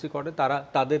ডিপ্লোমেসি করে তারা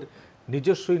তাদের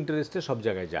নিজস্ব ইন্টারেস্টে সব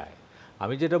জায়গায় যায়।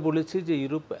 আমি যেটা বলেছি যে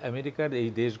ইউরোপ আমেরিকার এই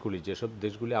দেশগুলি, যেসব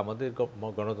দেশগুলি আমাদের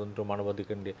গণতন্ত্র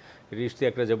মানবাধিকার নিয়ে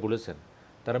একটা যা বলেছেন,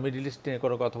 তারা মিডল ইস্ট নিয়ে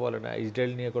কোনো কথা বলে না,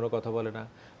 ইসরায়েল নিয়ে কোনো কথা বলে না,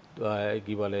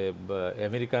 কি বলে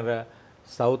আমেরিকানরা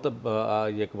সাউথ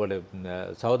ইয়েকে বলে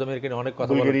সাউথ আমেরিকান অনেক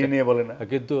কথা বলে না,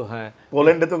 কিন্তু হ্যাঁ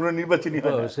পোল্যান্ডে তো কোনো নির্বাচনই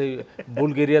হয় না, সেই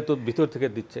বুলগেরিয়া তো ভিতর থেকে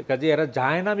দিচ্ছে। কাজে এরা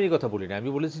যায় না আমি এই কথা বলি না, আমি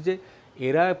বলেছি যে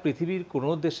এরা পৃথিবীর কোনো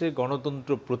দেশে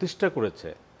গণতন্ত্র প্রতিষ্ঠা করেছে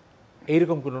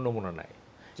এইরকম কোনো নমুনা নাই।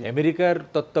 আমেরিকার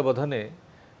তত্ত্বাবধানে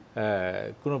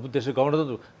কোনো দেশে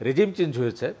গণতন্ত্র রেজিম চেঞ্জ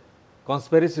হয়েছে,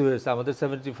 কনস্পিরেসি হয়েছে। আমাদের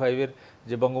 75-এর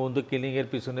যে বঙ্গবন্ধু কিলিংয়ের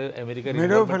পিছনে আমেরিকার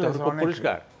খুব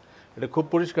পরিষ্কার, এটা খুব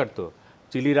পরিষ্কার। তো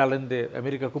চিলির আলেন্দে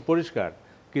আমেরিকা খুব পরিষ্কার,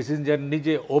 কিসিঞ্জার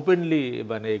নিজে ওপেনলি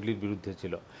মানে এগুলির বিরুদ্ধে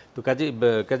ছিল। তো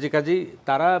কাজেই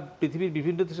তারা পৃথিবীর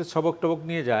বিভিন্ন দেশে সবক টবক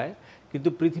নিয়ে যায়, কিন্তু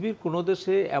পৃথিবীর কোনো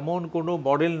দেশে এমন কোনো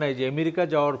মডেল নাই যে আমেরিকা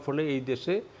যাওয়ার ফলে এই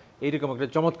দেশে এইরকম একটা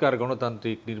চমৎকার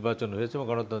গণতান্ত্রিক নির্বাচন হয়েছে এবং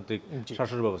গণতান্ত্রিক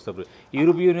শাসন ব্যবস্থা।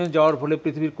 ইউরোপীয় ইউনিয়ন যাওয়ার ফলে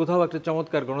পৃথিবীর কোথাও একটা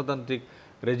চমৎকার গণতান্ত্রিক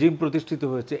রেজিম প্রতিষ্ঠিত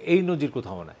হয়েছে, এই নজির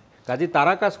কোথাও নাই। কাজে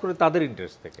তারা কাজ করে তাদের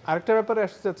ইন্টারেস্ট থেকে। আরেকটা ব্যাপারে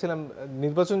আসতে চাচ্ছিলাম,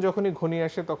 নির্বাচন যখনই ঘনিয়ে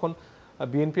আসে তখন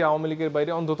বিএনপি আওয়ামী লীগের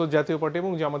বাইরে অন্তত জাতীয় পার্টি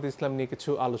এবং জামাত ইসলাম নিয়ে কিছু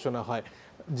আলোচনা হয়।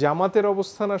 জামাতের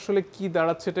অবস্থান আসলে কি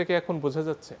দাঁড়াচ্ছে এটাকে এখন বোঝা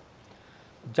যাচ্ছে?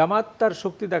 জামাত তার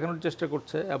শক্তি দেখানোর চেষ্টা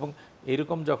করছে, এবং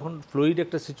এরকম যখন ফ্লুইড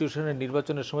একটা সিচুয়েশনের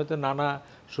নির্বাচনের সময় তো নানা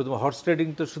শুধুমাত্র হর্স ট্রেডিং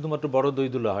তো শুধুমাত্র বড়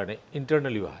দইদুলা হয় না,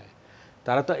 ইন্টারনালিও হয়।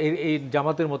 তারা তো এই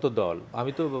জামাতের মতো দল,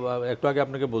 আমি তো একটু আগে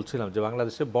আপনাকে বলছিলাম যে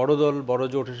বাংলাদেশে বড় দল, বড়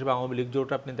জোট হিসেবে আওয়ামী লীগ জোট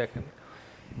আপনি দেখেন,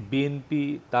 বিএনপি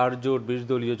তার জোট 20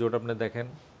 দলীয় জোট আপনি দেখেন।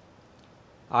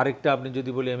 আরেকটা আপনি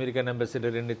যদি বলি আমেরিকান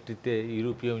অ্যাম্বাসেডারের নেতৃত্বে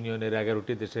ইউরোপীয় ইউনিয়নের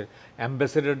 11টি দেশের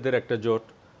অ্যাম্বাসেডারদের একটা জোট,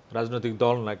 রাজনৈতিক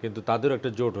দল না কিন্তু তাদেরও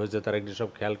একটা জোট হয়েছে, তারা এগুলি সব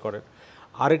খেয়াল করেন।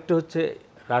 আরেকটা হচ্ছে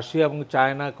রাশিয়া এবং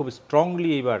চায়না খুব স্ট্রংলি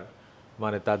এইবার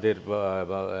মানে তাদের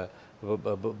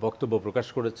বক্তব্য প্রকাশ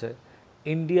করেছে।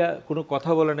 ইন্ডিয়া কোনো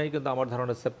কথা বলে নাই, কিন্তু আমার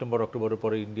ধারণা সেপ্টেম্বর অক্টোবরের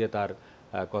পরে ইন্ডিয়া তার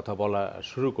কথা বলা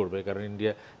শুরু করবে, কারণ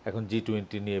ইন্ডিয়া এখন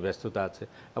G20 নিয়ে ব্যস্ততা আছে।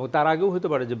 এবং তার আগেও হতে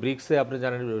পারে যে ব্রিক্সে, আপনি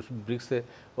জানেন ব্রিক্সে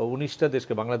 19টা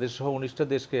দেশকে, বাংলাদেশ সহ 19টা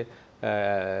দেশকে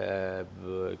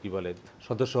কি বলে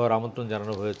সদস্য হওয়ার আমন্ত্রণ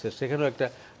জানানো হয়েছে। সেখানেও একটা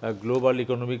গ্লোবাল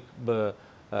ইকোনমিক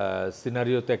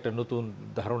সিনারিওতে একটা নতুন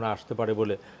ধারণা আসতে পারে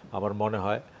বলে আমার মনে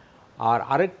হয়। আর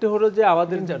আরেকটা হলো যে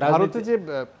আমাদের ভারতে যে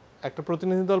একটা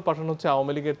প্রতিনিধি দল পাঠানো হচ্ছে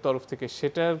আওয়ামী লীগের তরফ থেকে,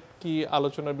 সেটার কি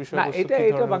আলোচনার বিষয়? না,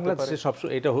 এটা বাংলাদেশে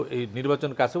সবসময় এটা এই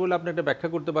নির্বাচন কাছে বলে আপনি এটা ব্যাখ্যা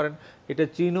করতে পারেন। এটা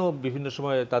চীনও বিভিন্ন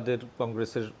সময় তাদের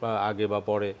কংগ্রেসের আগে বা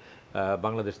পরে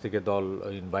বাংলাদেশ থেকে দল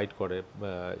ইনভাইট করে,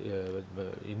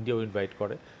 ইন্ডিয়াও ইনভাইট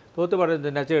করে। তো হতে পারে যে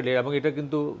ন্যাচারালি, এবং এটা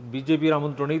কিন্তু বিজেপির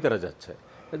আমন্ত্রণেই তারা যাচ্ছে,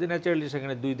 কাজে ন্যাচারালি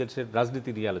সেখানে দুই দেশের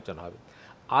রাজনীতি নিয়ে আলোচনা হবে।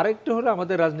 আরেকটা হলো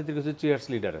আমাদের রাজনীতির কিছু চেয়ার্স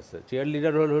লিডার আছে। চেয়ার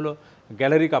লিডার হলো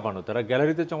গ্যালারি কাঁপানো, তারা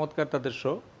গ্যালারিতে চমৎকার তাদের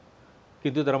শো,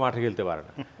 কিন্তু তারা মাঠে খেলতে পারে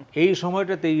না। এই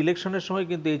সময়টাতে ইলেকশনের সময়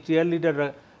কিন্তু এই চেয়ার লিডাররা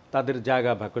তাদের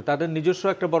জায়গা ভাগ করে, তাদের নিজস্ব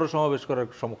একটা বড় সমাবেশ করার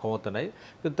ক্ষমতা নাই,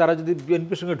 কিন্তু তারা যদি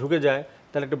বিএনপির সঙ্গে ঢুকে যায়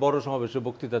তাহলে একটা বড় সমাবেশে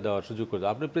বক্তৃতা দেওয়ার সুযোগ করে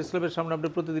দেয়। আপনি প্রেস ক্লাবের সামনে আপনি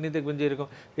প্রতিদিনই দেখবেন যে এরকম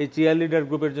এই চেয়ার লিডার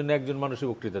গ্রুপের জন্য একজন মানুষই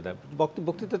বক্তৃতা দেয়,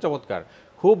 বক্তৃতা চমৎকার,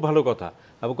 খুব ভালো কথা,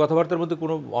 এবং কথাবার্তার মধ্যে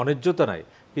কোনো অন্যায্যতা নাই,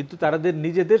 কিন্তু তাদের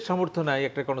নিজেদের সামর্থ্য নাই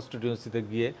একটা কনস্টিটিউয়েন্সিতে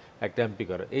গিয়ে একটা এমপি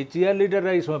করে। এই চেয়ার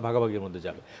লিডাররা এই সময় ভাগাভাগির মধ্যে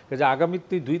যাবে। কাজে আগামী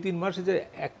 2-3 মাসে যে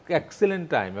এক্সেলেন্ট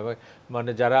টাইম, এবং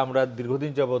মানে যারা আমরা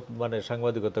দীর্ঘদিন যাবৎ মানে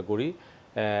সাংবাদিকতা করি,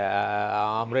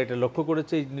 আমরা এটা লক্ষ্য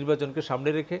করেছি এই নির্বাচনকে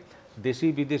সামনে রেখে দেশি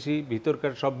বিদেশি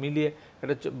ভিতরকার সব মিলিয়ে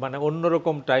একটা মানে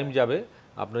অন্যরকম টাইম যাবে।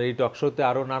 আপনার এই টকশোতে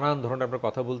আরও নানান ধরনের আপনার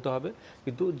কথা বলতে হবে,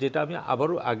 কিন্তু যেটা আমি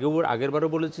আবারও আগেরবারও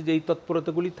বলেছি যে এই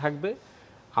তৎপরতাগুলি থাকবে।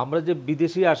 আমরা যে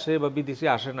বিদেশি আসে বা বিদেশি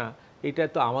আসে না, এটা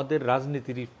তো আমাদের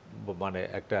রাজনীতিরই মানে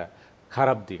একটা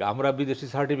খারাপ দিক। আমরা বিদেশি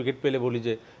সার্টিফিকেট পেলে বলি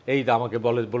যে এই আমাকে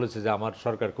বলেছে যে আমার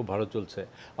সরকার খুব ভালো চলছে,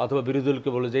 অথবা বিরোধী দলকে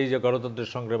বলে যে এই যে গণতন্ত্রের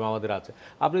সংগ্রামে আমাদের আছে।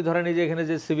 আপনি ধরেন এই যে এখানে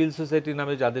যে সিভিল সোসাইটি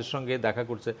নামে যাদের সঙ্গে দেখা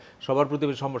করছে সবার প্রতি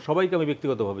সবাইকে আমি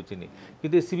ব্যক্তিগতভাবে চিনি,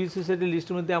 কিন্তু এই সিভিল সোসাইটির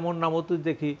লিস্টের মধ্যে এমন নামও তো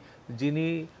দেখি যিনি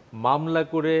মামলা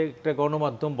করে একটা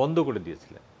গণমাধ্যম বন্ধ করে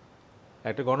দিয়েছিলেন।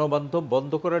 একটা গণমাধ্যম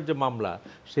বন্ধ করার যে মামলা,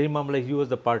 সেই মামলায় হি ওয়াজ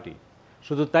দ্য পার্টি।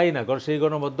 শুধু তাই না, সেই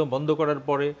গণমাধ্যম বন্ধ করার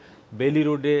পরে বেলি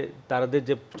রোডে তাদের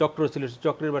যে চক্র ছিল সেই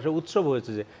চক্রের বাসায় উৎসব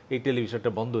হয়েছে যে এই টেলিভিশনটা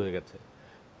বন্ধ হয়ে গেছে।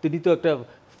 তিনি তো একটা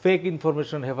ফেক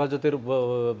ইনফরমেশন হেফাজতের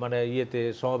মানে ইয়েতে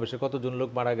সমাবেশে কতজন লোক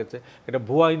মারা গেছে, একটা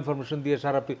ভুয়া ইনফরমেশন দিয়ে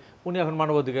সারা উনি এখন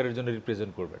মানবাধিকারের জন্য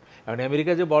রিপ্রেজেন্ট করবেন। এখন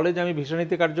আমেরিকা যে বলে যে আমি ভিসা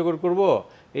নীতি কার্যকর করব,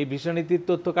 এই ভিসা নীতির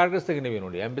তথ্য কার কাছ থেকে নেবেন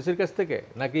উনি? অ্যাম্বাসির কাছ থেকে,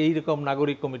 নাকি এইরকম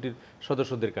নাগরিক কমিটির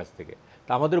সদস্যদের কাছ থেকে?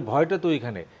 তা আমাদের ভয়টা তো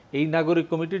এইখানে, এই নাগরিক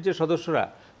কমিটির যে সদস্যরা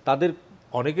তাদের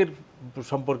অনেকের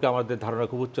সম্পর্কে আমাদের ধারণা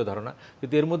খুব উচ্চ ধারণা,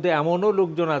 কিন্তু এর মধ্যে এমনও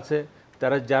লোকজন আছে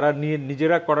যারা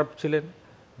নিজেরা করাপ্ট ছিলেন,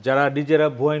 যারা নিজেরা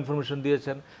ভুয়া ইনফরমেশন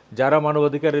দিয়েছেন, যারা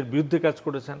মানবাধিকারের বিরুদ্ধে কাজ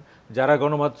করেছেন, যারা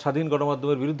স্বাধীন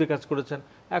গণমাধ্যমের বিরুদ্ধে কাজ করেছেন।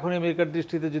 এখন আমেরিকার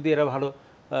দৃষ্টিতে যদি এরা ভালো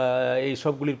এই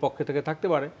সবগুলির পক্ষে থেকে থাকতে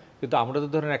পারে, কিন্তু আমরা তো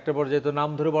ধরেন একটা পর্যায়ে তো নাম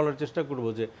ধরে বলার চেষ্টা করব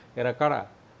যে এরা কারা।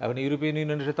 এখন ইউরোপিয়ান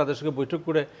ইউনিয়নের সাথে তাদের সঙ্গে বৈঠক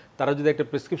করে তারা যদি একটা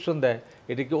প্রেসক্রিপশন দেয়,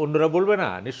 এটা কি অন্যরা বলবে না?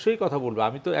 নিশ্চয়ই কথা বলবে।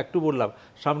 আমি তো একটু বললাম,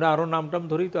 সামনে আরও নামটাম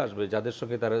ধরেই তো আসবে যাদের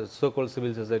সঙ্গে তারা সকল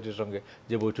সিভিল সোসাইটির সঙ্গে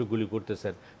যে বৈঠকগুলি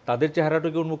করতেছেন, তাদের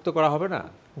চেহারাটাকে উন্মুক্ত করা হবে না?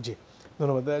 জি,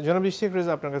 ধন্যবাদ। জনাব ইশতিয়াক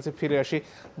রেজা, আপনার কাছে ফিরে আসি।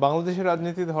 বাংলাদেশের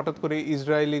রাজনীতিতে হঠাৎ করে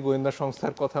ইসরায়েলি গোয়েন্দা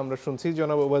সংস্থার কথা আমরা শুনছি।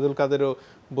 জনাব ওবায়দুল কাদেরও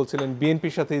বলছিলেন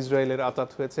বিএনপির সাথে ইসরায়েলের আঁতাত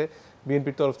হয়েছে।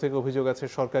 বিএনপির তরফ থেকে অভিযোগ আছে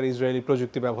সরকার ইসরায়েলি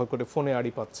প্রযুক্তি ব্যবহার করে ফোনে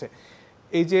আড়ি পাচ্ছে।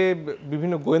 এই যে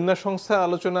বিভিন্ন গোয়েন্দা সংস্থা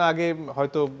আলোচনা আগে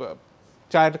হয়তো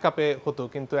চায়ের কাপে হতো,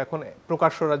 কিন্তু এখন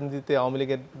প্রকাশ্য রাজনীতিতে আওয়ামী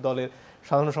লীগের দলের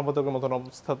সাধারণ সম্পাদকের মতন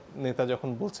অবস্থা নেতা যখন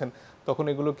বলছেন, তখন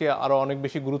এগুলোকে আরো অনেক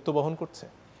বেশি গুরুত্ব বহন করছে।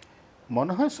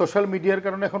 মনে হয় সোশ্যাল মিডিয়ার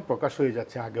কারণে এখন প্রকাশ হয়ে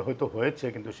যাচ্ছে। আগে হয়তো হয়েছে,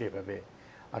 কিন্তু সেভাবে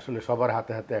আসলে সবার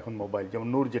হাতে হাতে এখন মোবাইল। যেমন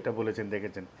নূর যেটা বলেছেন,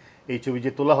 দেখেছেন এই ছবি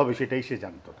যে তোলা হবে সেটাই সে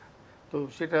জানতো না, তো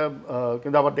সেটা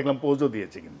কিন্তু আবার দেখলাম পোজও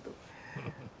দিয়েছে। কিন্তু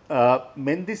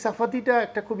মেহেদি সাফাদিটা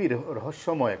একটা খুবই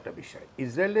রহস্যময় একটা বিষয়।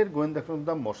 ইসরায়েলের গোয়েন্দা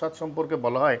সংস্থা মোসাদ সম্পর্কে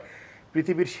বলা হয়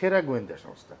পৃথিবীর সেরা গোয়েন্দা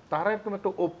সংস্থা। তারা এরকম একটা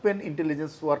ওপেন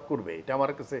ইন্টেলিজেন্স ওয়ার্ক করবে, এটা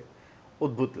আমার কাছে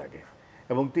অদ্ভুত লাগে।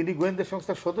 এবং তিনি গোয়েন্দা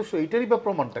সংস্থার সদস্য, এটারই বা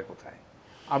প্রমাণটা কোথায়?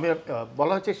 আমি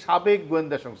বলা হচ্ছে সাবেক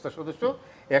গোয়েন্দা সংস্থার সদস্য,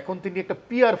 এখন তিনি একটা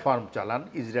পিআর ফার্ম চালান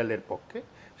ইসরায়েলের পক্ষে,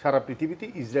 সারা পৃথিবীতে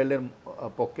ইসরায়েলের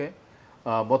পক্ষে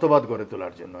মতবাদ গড়ে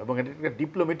তোলার জন্য, এবং এটা একটা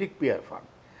ডিপ্লোম্যাটিক পিআর ফার্ম।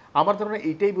 আমার ধারণা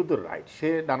এইটাই বোধ রাইট। সে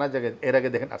নানা জায়গায়, এর আগে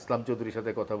দেখেন আসলাম চৌধুরীর সাথে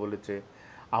কথা বলেছে,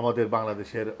 আমাদের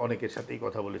বাংলাদেশের অনেকের সাথেই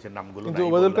কথা বলেছে, নামগুলো কিন্তু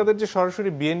ওবায়দুল কাদের যে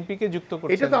সরাসরি বিএনপি কে যুক্ত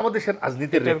করছে, এটা তো আমাদের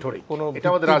রাজনীতির রেটরিক, এটা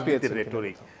আমাদের রাজনীতির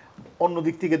রেটরিক। অন্য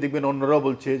দিক থেকে দেখবেন অন্যরাও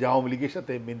বলছে যে আওয়ামী লীগের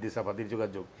সাথে মেহেদি সাফাদির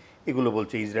যোগাযোগ, এগুলো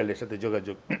বলছে ইসরায়েলের সাথে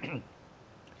যোগাযোগ,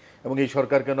 এবং এই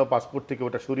সরকার কেন পাসপোর্ট থেকে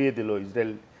ওটা সরিয়ে দিল,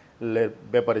 ইসরায়েলের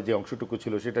ব্যাপারে যে অংশটুকু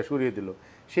ছিল সেটা সরিয়ে দিল,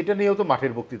 সেটা নিয়েও তো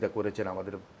মাঠের বক্তৃতা করেছেন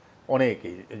আমাদের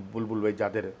অনেকেই। বুলবুল ভাই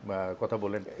যাদের কথা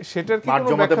বলেন, সেটার কি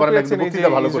কোনো ব্যাখ্যা পেয়েছেন?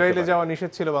 ইসরায়েলে যাওয়া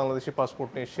নিষেধ ছিল বাংলাদেশি পাসপোর্ট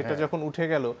নিয়ে, সেটা যখন উঠে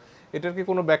গেল, এটার কি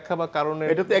কোনো ব্যাখ্যা বা কারণে?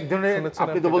 এটা তো এক ধরনের,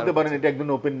 আপনি তো বলতে পারেন এটা এক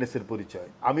ধরনের ওপেননেসের পরিচয়।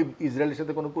 আমি ইসরায়েলের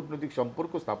সাথে কোনো কূটনৈতিক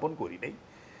সম্পর্ক স্থাপন করি নাই,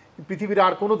 পৃথিবীর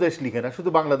আর কোনো দেশ লিখে না, শুধু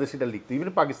বাংলাদেশ এটা লিখতো,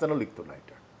 ইভেন পাকিস্তানও লিখতো না।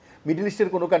 এটা মিডল ইস্টের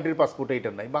কোনো কান্ট্রির পাসপোর্টে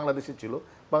এটা নাই, বাংলাদেশে ছিল,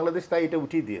 বাংলাদেশ তাই এটা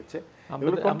উঠিয়ে দিয়েছে।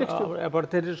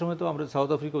 অ্যাপার্থাইডের সময় তো আমরা সাউথ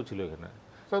আফ্রিকাও ছিল এখানে,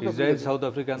 ইসরায়েল, সাউথ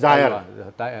আফ্রিকা,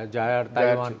 জায়ার,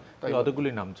 তাইওয়ান,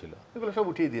 কতগুলি নাম ছিল, এগুলো সব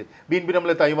উঠিয়ে দিয়েছে। বিএনপির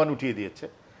আমলে তাইওয়ান উঠিয়ে দিয়েছে।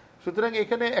 সুতরাং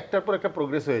এখানে একটার পর একটা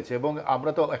প্রোগ্রেস হয়েছে, এবং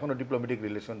আমরা তো এখনো ডিপ্লোম্যাটিক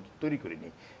রিলেশন তৈরি করিনি।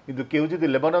 কিন্তু কেউ যদি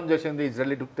লেবানন যায় সেখান থেকে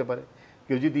ইসরায়েলে ঢুকতে পারে,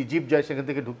 কেউ যদি ইজিপ্ট যায় সেখান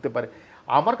থেকে ঢুকতে পারে।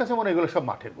 আমার কাছে মনে হয় এগুলো সব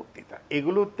মাঠের বক্তৃতা,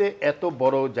 এগুলোতে এত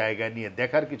বড় জায়গা নিয়ে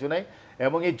দেখার কিছু নাই।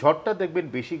 এবং এই ঝড়টা দেখবেন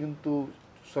বেশি কিন্তু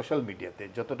সোশ্যাল মিডিয়াতে,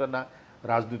 যতটা না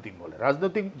রাজনৈতিক বলে।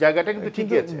 রাজনৈতিক জায়গাটা কিন্তু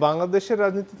ঠিকই আছে। বাংলাদেশের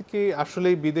রাজনীতিতে কি আসলে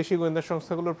বিদেশি গোয়েন্দা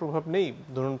সংস্থাগুলোর প্রভাব নেই?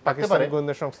 ধরুন পাকিস্তানের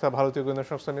গোয়েন্দা সংস্থা, ভারতীয় গোয়েন্দা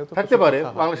সংস্থা নিয়েও তো থাকতে পারে।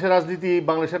 বাংলাদেশের রাজনীতি,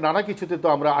 বাংলাদেশের নানা কিছুতে তো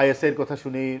আমরা আইএসআই এর কথা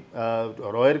শুনি,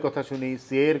 রয়ের কথা শুনি,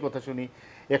 সিএ এর কথা শুনি।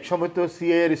 একসময় তো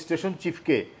সিএ এর স্টেশন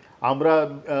চিফকে আমরা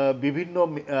বিভিন্ন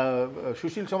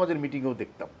সুশীল সমাজের মিটিংয়েও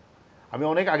দেখতাম। আমি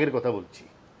অনেক আগের কথা বলছি,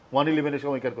 111-এর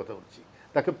সময়কার কথা বলছি।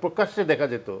 তাকে প্রকাশ্যে দেখা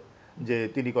যেত যে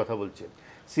তিনি কথা বলছেন।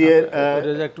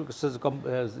 একটু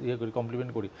ইয়ে করি,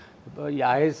 কমপ্লিমেন্ট করি।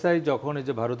 আইএসআই যখন এই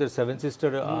যে ভারতের 7 সিস্টার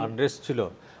আনরেস্ট ছিল,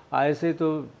 আইএসআই তো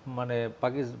মানে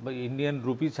ইন্ডিয়ান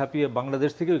রুপি ছাপিয়ে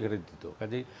বাংলাদেশ থেকেও এখানে দিত।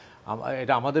 কাজেই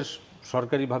এটা আমাদের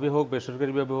সরকারিভাবে হোক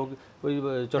বেসরকারিভাবে হোক, ওই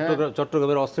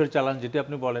চট্টগ্রামের অস্ত্রের চালান যেটি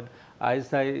আপনি বলেন,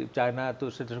 আইএসআই চায়না তো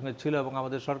সেটার সঙ্গে ছিল, এবং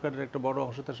আমাদের সরকারের একটা বড়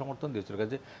অংশ তার সমর্থন দিয়েছিল।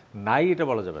 কাজে নাই এটা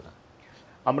বলা যাবে না।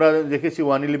 আমরা দেখেছি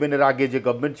 111-এর আগে যে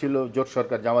গভর্নমেন্ট ছিল, জোট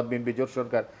সরকার, জামাত বিএনপি জোট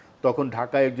সরকার, তখন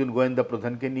ঢাকায় একজন গোয়েন্দা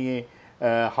প্রধানকে নিয়ে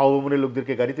হাওয়া ভবনের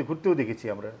লোকদেরকে গাড়িতে ঘুরতেও দেখেছি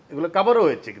আমরা, এগুলো কাভারও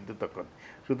হয়েছে কিন্তু তখন।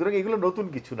 সুতরাং এগুলো নতুন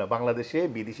কিছু না, বাংলাদেশে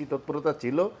বিদেশি তৎপরতা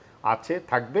ছিল, আছে,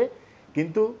 থাকবে,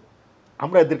 কিন্তু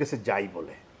আমরা এদের কাছে যাই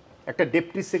বলে। একটা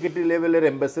ডেপুটি সেক্রেটারি লেভেলের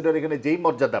অ্যাম্বাসেডর এখানে যেই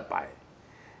মর্যাদা পায়,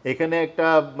 এখানে একটা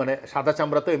মানে সাদা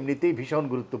চামড়া তো এমনিতেই ভীষণ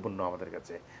গুরুত্বপূর্ণ আমাদের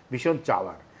কাছে, ভীষণ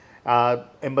চাওয়ার। আর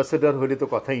অ্যাম্বাসেডর হলে তো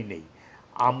কথাই নেই।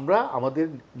 আমরা আমাদের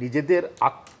নিজেদের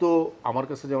আমার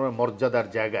কাছে যেমন মর্যাদার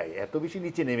জায়গায় এত বেশি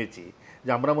নিচে নেমেছি যে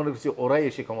আমরা মনে করছি ওরাই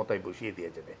এসে ক্ষমতায় বসিয়ে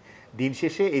দিয়ে যাবে। দিন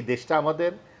শেষে এই দেশটা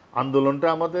আমাদের, আন্দোলনটা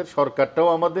আমাদের, সরকারটাও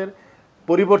আমাদের,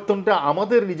 পরিবর্তনটা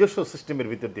আমাদের নিজস্ব সিস্টেমের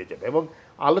ভিতর দিয়ে যাবে, এবং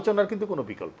আলোচনার কিন্তু কোনো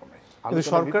বিকল্প নেই।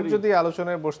 সরকার যদি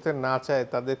আলোচনায় বসতে না চায়,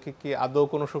 তাদেরকে কি আদৌ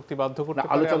কোনো শক্তি বাধ্য করতে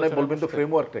পারে? আলোচনায় বলবেন তো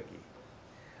ফ্রেমওয়ার্কটা কি?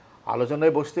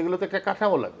 আলোচনায় বসতে গেলে তো একটা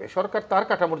কাঠামো লাগবে। সরকার তার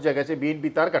কাঠামোর জায়গা আছে, বিএনপি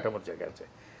তার কাঠামোর জায়গা আছে।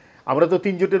 আমরা তো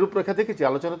 3 জোটের রূপরেখা দেখেছি,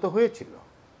 আলোচনা তো হয়েছিল,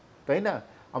 তাই না?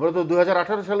 আমরা তো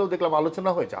 2018 সালেও দেখলাম আলোচনা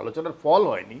হয়েছে, আলোচনার ফল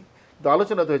হয়নি, কিন্তু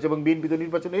আলোচনা তো হয়েছে, এবং বিএনপি তো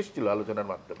নির্বাচনে এসেছিল আলোচনার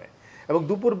মাধ্যমে। এবং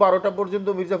দুপুর 12টা পর্যন্ত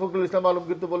মির্জা ফখরুল ইসলাম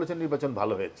আলমগীর তো বলেছেন নির্বাচন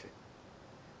ভালো হয়েছে।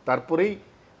 তারপরেই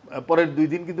পরের 2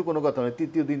 দিন কিন্তু কোনো কথা নয়,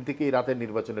 3য় দিন থেকেই রাতের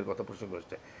নির্বাচনের কথা প্রসঙ্গ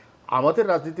হচ্ছে। আমাদের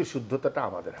রাজনীতির শুদ্ধতাটা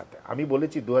আমাদের হাতে। আমি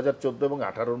বলেছি 2014 এবং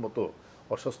 18-র মতো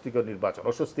অস্বস্তিকর নির্বাচন,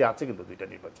 অস্বস্তি আছে কিন্তু 2টা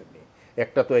নির্বাচন নিয়ে।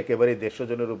 একটা তো একেবারে 150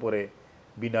 জনের উপরে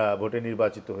বিনা ভোটে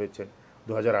নির্বাচিত হয়েছেন।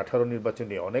 2018 নির্বাচন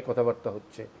নিয়ে অনেক কথাবার্তা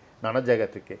হচ্ছে নানা জায়গা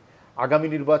থেকে। আগামী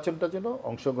নির্বাচনটা যেন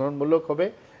অংশগ্রহণমূলক হবে।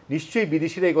 নিশ্চয়ই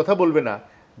বিদেশিরা এই কথা বলবে না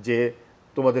যে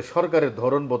তোমাদের সরকারের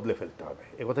ধরন বদলে ফেলতে হবে,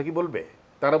 এ কথা কি বলবে?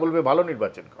 তারা বলবে ভালো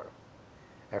নির্বাচন করো।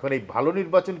 এখন এই ভালো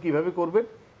নির্বাচন কিভাবে করবেন,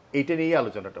 এইটা নিয়েই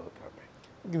আলোচনাটা হতে হবে।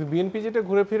 কিন্তু বিএনপি যেটা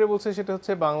ঘুরে ফিরে বলছে সেটা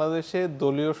হচ্ছে বাংলাদেশে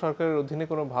দলীয় সরকারের অধীনে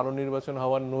কোনো ভালো নির্বাচন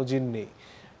হওয়ার নজির নেই।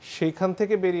 সেইখান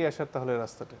থেকে বেরিয়ে আসার তাহলে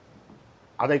রাস্তাটা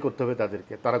আদায় করতে হবে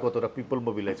তাদেরকে, তারা কতটা পিপল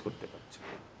মোবিলাইজ করতে পারছে।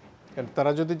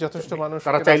 তারা যদি যথেষ্ট মানুষ,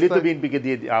 তারা চাইলে তো বিএনপিকে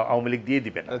দিয়ে, আওয়ামী লীগ দিয়ে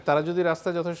দিবেন। তারা যদি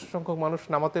রাস্তায় যথেষ্ট সংখ্যক মানুষ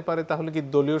নামাতে পারে, তাহলে কি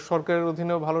দলীয় সরকারের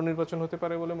অধীনেও ভালো নির্বাচন হতে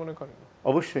পারে বলে মনে করেন?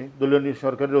 অবশ্যই দলীয়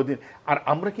সরকারের অধীন। আর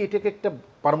আমরা কি এটাকে একটা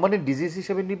পার্মানেন্ট ডিজিজ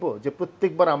হিসেবে নিব যে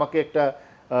প্রত্যেকবার আমাকে একটা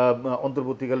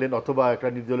অন্তর্বর্তীকালীন অথবা একটা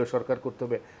নির্দলীয় সরকার করতে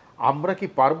হবে? আমরা কি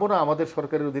পারবো না আমাদের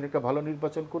সরকারের অধীনে একটা ভালো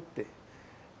নির্বাচন করতে?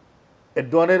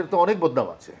 এরদোয়ানের তো অনেক বদনাম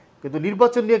আছে, কিন্তু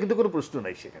নির্বাচন নিয়ে কিন্তু কোনো প্রশ্ন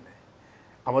নাই সেখানে।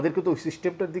 আমাদেরকে তো ওই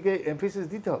সিস্টেমটার দিকে এমফেসিস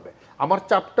দিতে হবে। আমার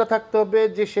চাপটা থাকতে হবে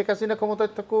যে শেখ হাসিনা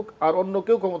ক্ষমতায় থাকুক আর অন্য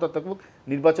কেউ ক্ষমতায় থাকুক,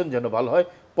 নির্বাচন যেন ভালো হয়,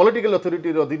 পলিটিক্যাল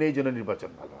অথরিটির অধীনেই যেন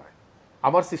নির্বাচন ভালো হয়,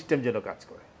 আমার সিস্টেম যেন কাজ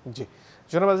করে। জি,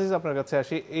 জনাব আজিজ, আপনার কাছে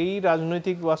আসি। এই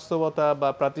রাজনৈতিক বাস্তবতা বা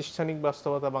প্রাতিষ্ঠানিক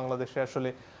বাস্তবতা বাংলাদেশে আসলে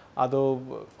আদৌ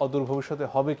অদূর ভবিষ্যতে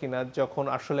হবে কিনা, যখন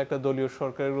আসলে একটা দলীয়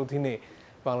সরকারের অধীনে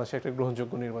বাংলাদেশে একটা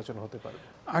গ্রহণযোগ্য নির্বাচন হতে পারে?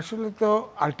 আসলে তো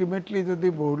আলটিমেটলি যদি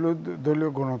বহুল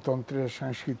দলীয় গণতন্ত্রের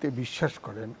সংস্কৃতিতে বিশ্বাস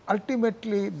করেন,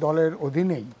 আলটিমেটলি দলের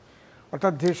অধীনেই,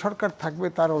 অর্থাৎ যে সরকার থাকবে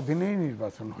তার অধীনেই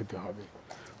নির্বাচন হতে হবে।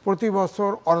 প্রতি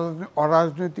বছর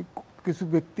অরাজনৈতিক কিছু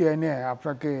ব্যক্তি এনে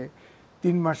আপনাকে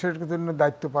 3 মাসের জন্য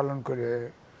দায়িত্ব পালন করে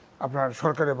আপনার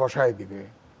সরকারে বসায় দিবে।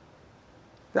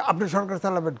 আপনি সরকার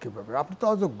চালাবেন কীভাবে? আপনি তো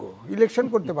অযোগ্য, ইলেকশন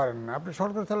করতে পারেন না, আপনি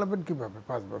সরকার চালাবেন কীভাবে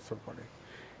 5 বছর পরে?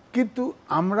 কিন্তু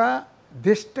আমরা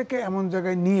দেশটাকে এমন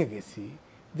জায়গায় নিয়ে গেছি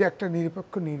যে একটা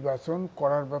নিরপেক্ষ নির্বাচন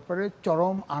করার ব্যাপারে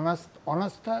চরম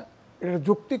অনাস্থা। এর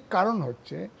যৌক্তিক কারণ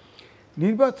হচ্ছে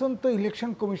নির্বাচন তো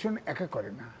ইলেকশন কমিশন একা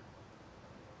করে না।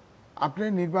 আপনি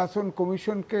নির্বাচন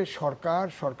কমিশনকে সরকার,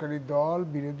 সরকারি দল,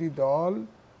 বিরোধী দল,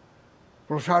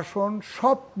 প্রশাসন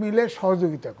সব মিলে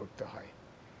সহযোগিতা করতে হয়।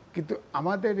 কিন্তু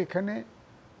আমাদের এখানে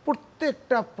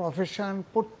প্রত্যেকটা প্রফেশন,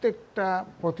 প্রত্যেকটা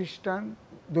প্রতিষ্ঠান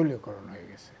দলীয়করণ হয়ে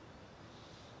গেছে।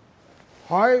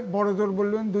 হয় বড় জোর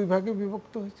বলবেন 2 ভাগে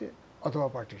বিভক্ত হয়েছে, অথবা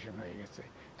পার্টিশন হয়ে গেছে।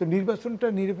 তো নির্বাচনটা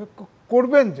নিরপেক্ষ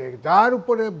করবেন যে যার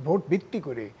উপরে ভোট ভিত্তি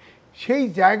করে, সেই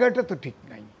জায়গাটা তো ঠিক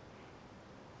নাই।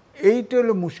 এইটা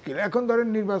হলো মুশকিল। এখন ধরেন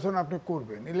নির্বাচন আপনি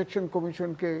করবেন, ইলেকশন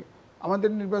কমিশনকে,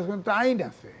 আমাদের নির্বাচন তো আইন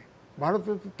আছে,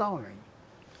 ভারতে তো তাও নাই,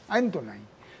 আইন তো নাই।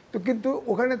 তো কিন্তু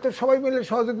ওখানে তো সবাই মিলে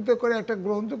সহযোগিতা করে একটা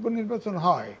গ্রহণযোগ্য নির্বাচন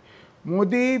হয়।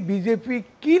 মোদি বিজেপি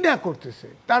কি না করতেছে,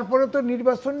 তারপরে তো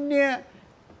নির্বাচন নিয়ে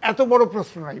এত বড়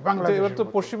প্রশ্ন নাই বাংলাদেশে। এবার তো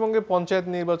পশ্চিমবঙ্গে পঞ্চায়েত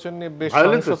নির্বাচন নিয়ে বেশ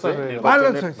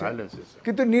ভায়োলেন্স হয়েছে,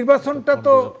 কিন্তু নির্বাচনটা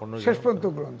তো শেষ পর্যন্ত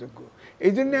গ্রহণযোগ্য।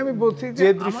 এই জন্য আমি বলছি যে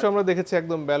দৃশ্য আমরা দেখেছি,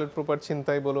 একদম ব্যালট পেপার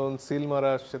ছিনতাই বলুন, সিল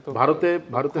মারা, সে তো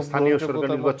ভারতে স্থানীয় সরকার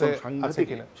নির্বাচন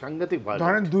সাংঘাতিক।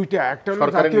 ধরেন 2টা, একটা হলো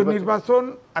জাতীয় নির্বাচন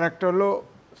আর একটা হলো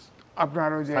আপনার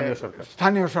ওই যে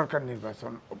স্থানীয় সরকার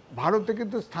নির্বাচন। ভারতে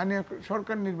কিন্তু স্থানীয়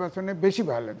সরকার নির্বাচনে বেশি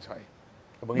ভায়োলেন্স হয়,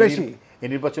 বেশি। এই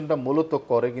নির্বাচনটা মূলত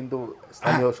করে কিন্তু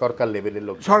স্থানীয় সরকার লেভেলের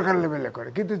লোক, সরকার লেভেলে করে।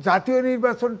 কিন্তু জাতীয়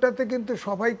নির্বাচনটাতে কিন্তু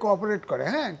সবাই কোঅপারেট করে।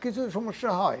 হ্যাঁ, কিছু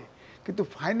সমস্যা হয়, কিন্তু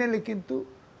ফাইনালি কিন্তু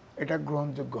এটা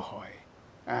গ্রহণযোগ্য হয়।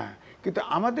 হ্যাঁ, কিন্তু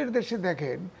আমাদের দেশে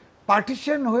দেখেন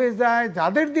পার্টিশন হয়ে যায়,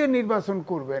 যাদের দিয়ে নির্বাচন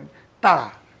করবেন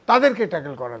তাদেরকে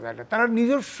ট্যাকেল করা যায় না। তারা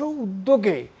নিজস্ব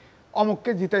উদ্যোগে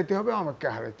অমুককে জিতাইতে হবে, অমুককে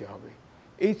হারাইতে হবে।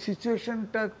 এই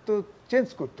সিচুয়েশনটা তো চেঞ্জ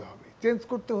করতে হবে। চেঞ্জ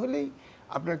করতে হলেই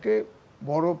আপনাকে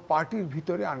বড় পার্টির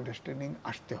ভিতরে আন্ডারস্ট্যান্ডিং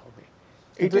আসতে হবে।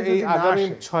 এই আগামী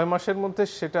 6 মাসের মধ্যে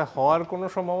সেটা হওয়ার কোনো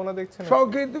সম্ভাবনা দেখছেন?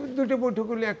 সবকে দুটো বৈঠক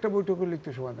হলে একটা বৈঠক হলে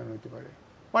একটু সমাধান হতে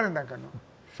পারে না কেন?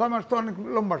 6 মাস তো অনেক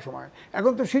লম্বা সময়,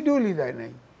 এখন তো শিডিউলই দেয়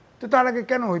নাই, তো তার আগে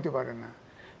কেন হইতে পারে না?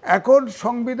 এখন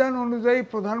সংবিধান অনুযায়ী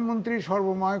প্রধানমন্ত্রী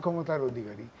সর্বময় ক্ষমতার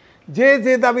অধিকারী,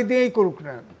 যে দাবি দিয়েই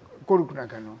করুক না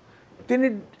কেন, তিনি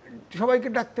সবাইকে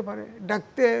ডাকতে পারে,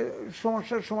 ডাকতে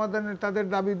সমস্যার সমাধানে তাদের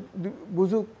দাবি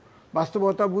বুঝুক,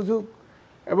 বাস্তবতা বুঝুক,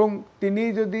 এবং তিনি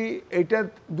যদি এইটা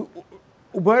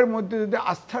উভয়ের মধ্যে যদি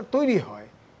আস্থা তৈরি হয়,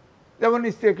 যেমন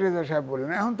ইস্তেক রেজা সাহেব বললেন,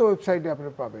 এখন তো ওয়েবসাইটে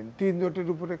আপনারা পাবেন 3 জোটের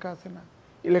উপরে আছে না,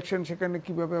 ইলেকশন সেখানে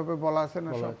কিভাবে হবে বলা আছে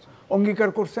না, সব অঙ্গীকার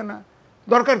করছে না,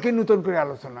 দরকার কি নতুন করে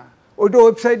আলোচনা? ওইটা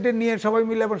ওয়েবসাইটে নিয়ে সবাই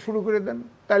মিলে আবার শুরু করে দেন,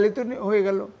 তাহলে তো হয়ে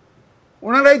গেল।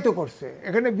 ওনারাই তো করছে,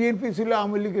 এখানে বিএনপি ছিল,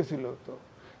 আওয়ামী লীগে ছিল, তো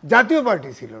জাতীয়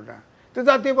পার্টি ছিল না, তো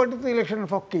জাতীয় পার্টি তো ইলেকশনের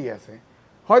পক্ষেই আছে,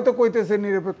 হয়তো কইতেছে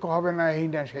নিরপেক্ষ হবে না, এই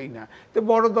না সেই না, তো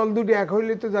বড় দল দুটি এক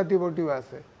হইলে তো জাতীয় পার্টিও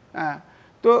আছে। হ্যাঁ,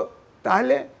 তো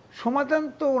তাহলে সমাধান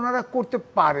তো ওনারা করতে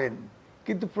পারেন,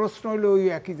 কিন্তু প্রশ্ন হলো ওই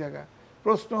একই জায়গা।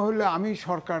 প্রশ্ন হলো আমি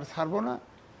সরকার ছাড়ব না,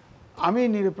 আমি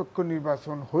নিরপেক্ষ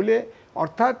নির্বাচন হলে,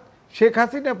 অর্থাৎ শেখ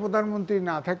হাসিনা প্রধানমন্ত্রী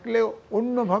না থাকলে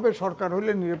অন্যভাবে সরকার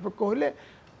হলে, নিরপেক্ষ হলে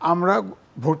আমরা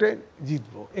ভোটে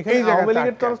জিতবো। এখানে আওয়ামী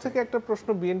লীগের তরফ থেকে একটা প্রশ্ন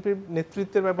বিএনপির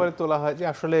নেতৃত্বের ব্যাপারে তোলা হয় যে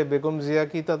আসলে বেগম জিয়া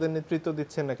কি তাদের নেতৃত্ব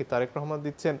দিচ্ছেন নাকি তারেক রহমান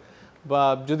দিচ্ছেন, বা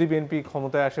যদি বিএনপি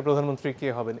ক্ষমতায় আসে প্রধানমন্ত্রী কে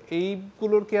হবেন,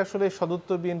 এইগুলোর কি আসলে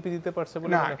সদুত্তর বিএনপি দিতে পারছে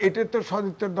বলে? না, এটার তো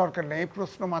সদুত্তর দরকার নেই। এই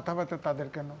প্রশ্ন মাথা ব্যথা তাদের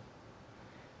কেন?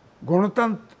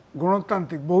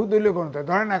 গণতান্ত্রিক বহুদলীয় গণতন্ত্র,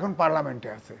 ধরেন এখন পার্লামেন্টে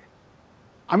আছে,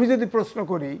 আমি যদি প্রশ্ন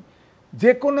করি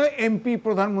যে কোনো এমপি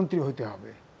প্রধানমন্ত্রী হতে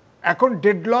হবে, এখন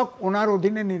ডেডলক, ওনার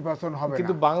অধীনে নির্বাচন হবে,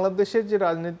 কিন্তু বাংলাদেশের যে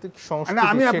রাজনৈতিক সংস্কৃতি,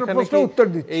 আমি আপনার প্রশ্ন উত্তর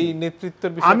দিচ্ছি, এই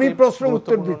নেতৃত্বের বিষয়ে আমি প্রশ্ন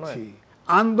উত্তর দিচ্ছি।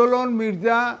 আন্দোলন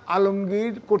মির্জা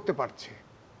আলমগীর করতে পারছে,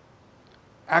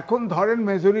 এখন ধরেন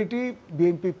মেজরিটি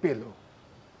বিএনপি পেল,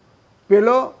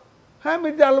 হ্যাঁ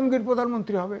মির্জা আলমগীর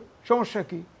প্রধানমন্ত্রী হবে, সমস্যা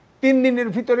কি? 3 দিনের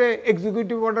ভিতরে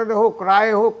এক্সিকিউটিভ অর্ডারে হোক,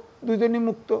 রায়ে হোক, দুজনই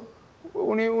মুক্ত,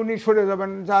 উনি সরে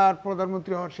যাবেন, যার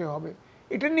প্রধানমন্ত্রী হওয়ার সে হবে।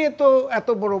 এটা নিয়ে তো এত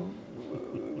বড়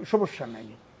সমস্যা নাই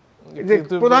যে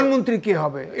প্রধানমন্ত্রী কে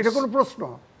হবে, এটা কোনো প্রশ্ন?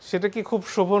 সেটা কি খুব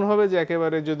শোভন হবে যে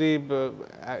একেবারে যদি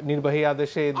নির্বাহী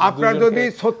আদেশে আপনার যদি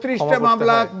 36টা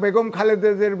মামলা বেগম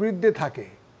খালেদাদের বিরুদ্ধে থাকে,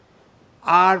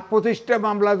 আর 25টা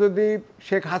মামলা যদি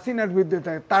শেখ হাসিনার বিরুদ্ধে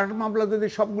থাকে, তার মামলা যদি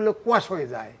সবগুলো কোয়াশ হয়ে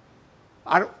যায়,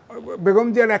 আর বেগম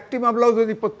জিয়ার একটি মামলাও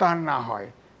যদি প্রত্যাহার না হয়,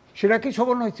 সেটা কি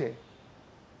শোভন হয়েছে?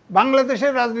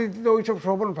 বাংলাদেশের রাজনীতিতে ওইসব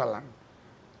শোভন ফেলান,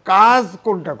 কাজ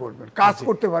কোনটা করবেন, কাজ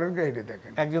করতে পারেন, এটা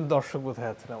দেখেন। একজন দর্শক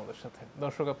বোধহয় আছেন আমাদের সাথে,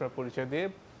 দর্শক আপনার পরিচয় দিয়ে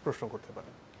প্রশ্ন করতে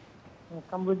পারেন।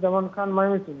 কামরুজ্জামান খান,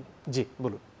 ময়মনসিংহ। জি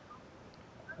বলুন।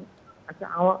 আচ্ছা,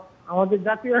 আমাদের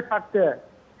জাতীয় স্বার্থে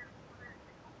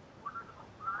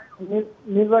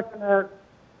নির্বাচনের,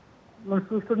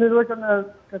 সুষ্ঠু নির্বাচনের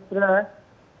ক্ষেত্রে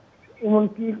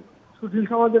এমনকি সুশীল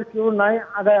সমাজের কেউ নাই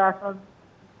আগায় আসার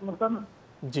মতন?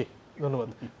 জি ধন্যবাদ।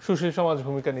 সুশীল সমাজ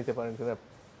ভূমিকা নিতে পারেন কিনা?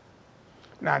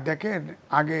 না, দেখেন,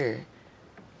 আগে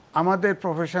আমাদের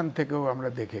প্রফেশন থেকেও আমরা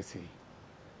দেখেছি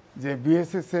যে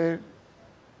বিএসএস এর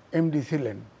এমডি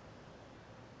ছিলেন,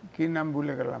 কি নাম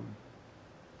ভুলে গেলাম,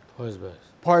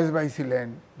 ফয়েজ ভাই ছিলেন,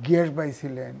 গিয়াস ভাই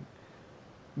ছিলেন,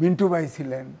 মিন্টু ভাই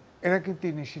ছিলেন, এরা কিন্তু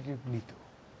ইনিশিয়েটিভ নিত।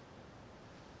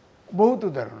 বহুত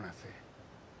উদাহরণ আছে,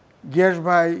 গিয়াস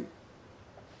ভাই,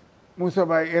 মুসা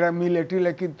ভাই, এরা মিলে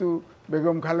টিলে কিন্তু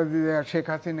বেগম খালেদা শেখ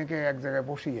হাসিনাকে এক জায়গায়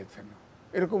বসিয়েছেন,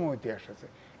 এরকম ইতিহাস আছে।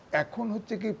 এখন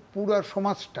হচ্ছে কি পুরো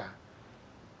সমাজটা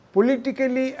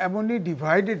পলিটিক্যালি এমনই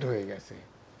ডিভাইডেড হয়ে গেছে।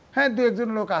 হ্যাঁ, 2-1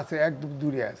 লোক আছে, একদম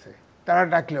দূরে আছে, তারা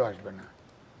ডাকলেও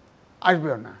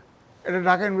আসবেও না। এটা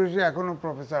ঢাকা ইউনিভার্সিটি এখনও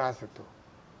প্রফেসর আছে তো,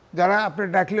 যারা আপনি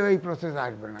ডাকলেও এই প্রসেস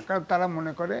আসবে না, কারণ তারা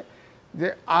মনে করে যে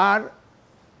আর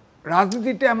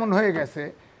রাজনীতিটা এমন হয়ে গেছে,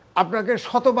 আপনাকে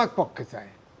শতভাগ পক্ষে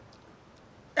চায়,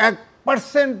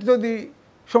 1% যদি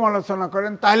সমালোচনা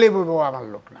করেন তাহলে বলবো আমার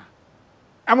লোক না,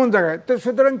 এমন জায়গায় তো।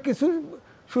 সুতরাং কিছু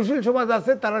সুশীল সমাজ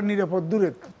আছে, তারা নিরাপদ দূরে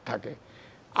থাকে,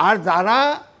 আর যারা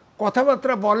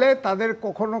কথাবার্তা বলে তাদের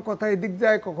কখনো কথা এদিক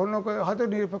যায়, কখনো হয়তো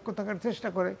নিরপেক্ষ থাকার চেষ্টা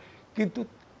করে, কিন্তু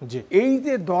এই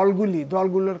যে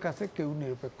দলগুলোর কাছে কেউ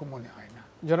নিরপেক্ষ মনে হয় না।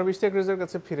 জনাব ইশতিয়াক রেজার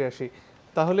কাছে ফিরে আসি।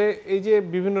 তাহলে এই যে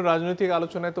বিভিন্ন রাজনৈতিক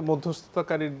আলোচনায় তো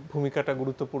মধ্যস্থতাকারীর ভূমিকাটা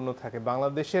গুরুত্বপূর্ণ থাকে,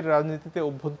 বাংলাদেশের রাজনীতিতে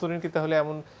অভ্যন্তরীণ কি তাহলে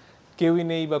এমন কেউই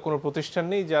নেই বা কোনো প্রতিষ্ঠান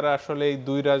নেই যারা আসলে এই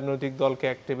দুই রাজনৈতিক দলকে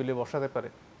এক টেবিলে বসাতে পারে?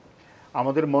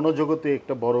 আমাদের মনোজগতে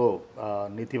একটা বড়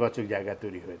নেতিবাচক জায়গা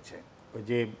তৈরি হয়েছে। ওই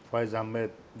যে ফয়েজ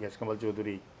আহমেদ, গিয়াস কামাল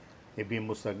চৌধুরী, এবিএম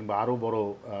মুসা কিংবা আরও বড়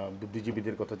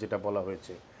বুদ্ধিজীবীদের কথা যেটা বলা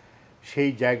হয়েছে, সেই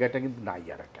জায়গাটা কিন্তু নাই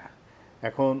আর একটা।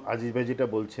 এখন আজিজ ভাই যেটা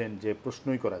বলছেন যে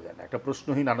প্রশ্নই করা যায় না, একটা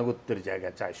প্রশ্নহীন আনুগত্যের জায়গা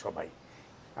চায় সবাই।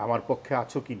 আমার পক্ষে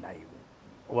আছো কি নাই,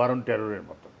 ওয়ার অন টেররের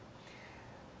মতো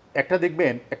একটা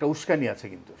দেখবেন একটা উস্কানি আছে,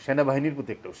 কিন্তু সেনাবাহিনীর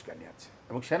প্রতি একটা উস্কানি আছে,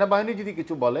 এবং সেনাবাহিনী যদি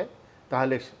কিছু বলে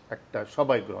তাহলে একটা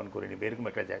সবাই গ্রহণ করে নেবে, এরকম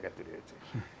একটা জায়গা তৈরি হয়েছে।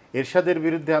 এরশাদের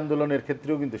বিরুদ্ধে আন্দোলনের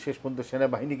ক্ষেত্রেও কিন্তু শেষ পর্যন্ত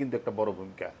সেনাবাহিনী কিন্তু একটা বড়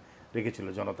ভূমিকা রেখেছিল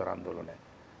জনতার আন্দোলনে।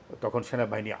 তখন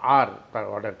সেনাবাহিনী আর তার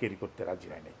অর্ডার ক্যারি করতে রাজি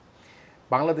হয়নি।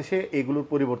 বাংলাদেশে এগুলোর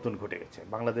পরিবর্তন ঘটে গেছে।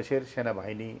 বাংলাদেশের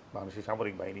সেনাবাহিনী, বাংলাদেশের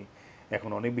সামরিক বাহিনী এখন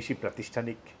অনেক বেশি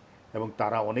প্রাতিষ্ঠানিক, এবং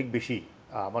তারা অনেক বেশি,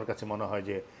 আমার কাছে মনে হয়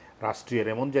যে রাষ্ট্রীয়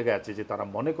এমন জায়গায় আছে যে তারা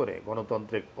মনে করে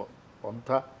গণতন্ত্রের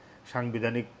পন্থা,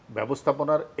 সাংবিধানিক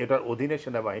ব্যবস্থাপনার এটার অধীনে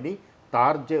সেনাবাহিনী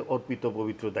তার যে অর্পিত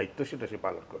পবিত্র দায়িত্ব সেটা সে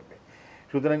পালন করবে।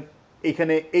 সুতরাং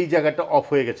এইখানে এই জায়গাটা অফ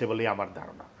হয়ে গেছে বলেই আমার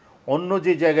ধারণা। অন্য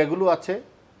যে জায়গাগুলো আছে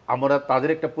আমরা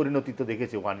তাদের একটা পরিণতি তো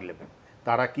দেখেছি 1/11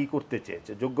 তারা কি করতে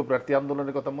চেয়েছে। যোগ্য প্রার্থী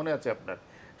আন্দোলনের কথা মনে আছে আপনার?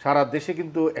 সারা দেশে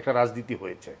কিন্তু একটা রাজনীতি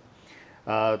হয়েছে,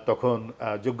 তখন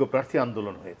যোগ্য প্রার্থী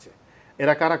আন্দোলন হয়েছে।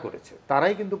 এরা কারা করেছে?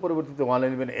 তারাই কিন্তু পরবর্তীতে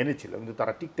 1/11 এনেছিল, কিন্তু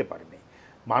তারা টিকতে পারেনি।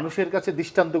 মানুষের কাছে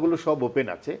দৃষ্টান্তগুলো সব ওপেন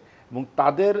আছে, এবং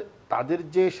তাদের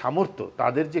যে সামর্থ্য,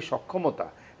 তাদের যে সক্ষমতা,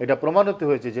 এটা প্রমাণিত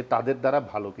হয়েছে যে তাদের দ্বারা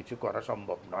ভালো কিছু করা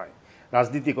সম্ভব নয়।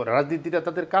 রাজনীতি করা, রাজনীতিটা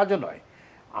তাদের কাজও নয়।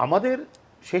 আমাদের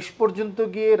শেষ পর্যন্ত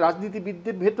গিয়ে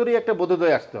রাজনীতিবিদদের ভেতরেই একটা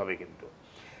বোধোদয় আসতে হবে কিন্তু,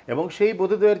 এবং সেই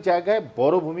বোধোদয়ের জায়গায়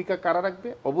বড় ভূমিকা কারা রাখবে?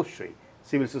 অবশ্যই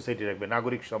সিভিল সোসাইটি রাখবে,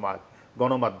 নাগরিক সমাজ,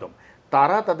 গণমাধ্যম।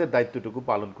 তারা তাদের দায়িত্বটুকু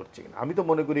পালন করছে কিনা। আমি তো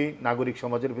মনে করি নাগরিক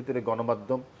সমাজের ভিতরে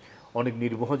গণমাধ্যম অনেক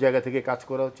নির্মোহ জায়গা থেকে কাজ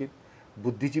করা উচিত,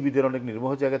 বুদ্ধিজীবীদের অনেক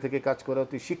নির্মোহ জায়গা থেকে কাজ করা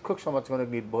উচিত, শিক্ষক সমাজকে অনেক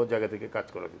নির্মোহ জায়গা থেকে কাজ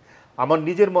করা উচিত। আমার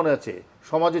নিজের মনে আছে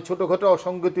সমাজে ছোটোখাটো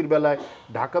অসঙ্গতির বেলায়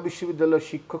ঢাকা বিশ্ববিদ্যালয়ের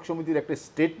শিক্ষক সমিতির একটা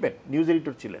স্টেটমেন্ট, নিউজ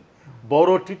এডিটর ছিলেন,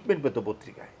 বড় ট্রিটমেন্ট পেত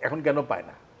পত্রিকায়। এখন কেন পায়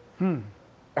না?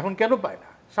 এখন কেন পায় না?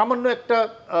 সামান্য একটা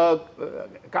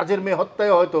কাজের মেয়ে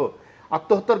হত্যায় হয়তো,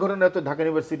 আত্মহত্যার ঘটনায় হয়তো ঢাকা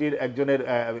ইউনিভার্সিটির একজনের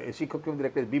শিক্ষক সমিতির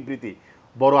একটা বিবৃতি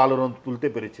বড় আলোড়ন তুলতে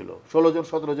পেরেছিল।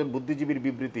 16-17 জন বুদ্ধিজীবীর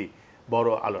বিবৃতি বড়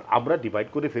আলোড়ন। আমরা ডিভাইড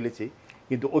করে ফেলেছি,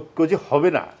 কিন্তু ঐক্য যে হবে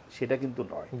না সেটা কিন্তু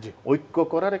নয়। ঐক্য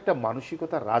করার একটা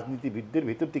মানসিকতা রাজনীতিবিদদের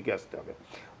ভিতর থেকে আসতে হবে।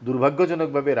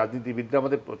 দুর্ভাগ্যজনকভাবে রাজনীতিবিদরা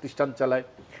আমাদের প্রতিষ্ঠান চালায়,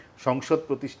 সংসদ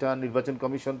প্রতিষ্ঠান, নির্বাচন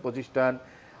কমিশন প্রতিষ্ঠান,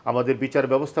 আমাদের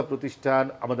বিচার ব্যবস্থা প্রতিষ্ঠান,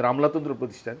 আমাদের আমলাতন্ত্র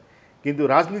প্রতিষ্ঠান, কিন্তু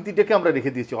রাজনীতিটাকে আমরা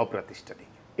রেখে দিয়েছি অপ্রাতিষ্ঠানিক।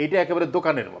 এটা একেবারে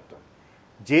দোকানের মতো,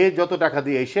 যে যত টাকা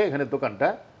দিয়ে এসে এখানে দোকানটা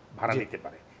ভাড়া নিতে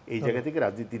পারে। এই জায়গা থেকে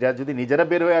রাজনীতিরা যদি নিজেরা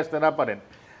বের হয়ে আসতে না পারেন,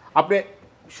 আপনি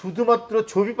শুধুমাত্র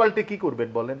ছবি পাল্টে কি করবেন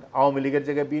বলেন? আওয়ামী লীগের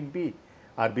জায়গায় বিএনপি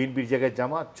আর বিএনপির জায়গায়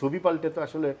জামাত, ছবি পাল্টে তো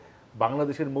আসলে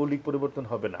বাংলাদেশের মৌলিক পরিবর্তন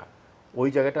হবে না। ওই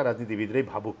জায়গাটা রাজনীতিবিদরাই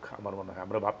ভাবুক, আমার মনে হয়।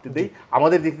 আমরা ভাবতে দেই,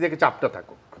 আমাদের দিক থেকে চাপটা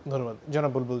থাকুক। ধন্যবাদ।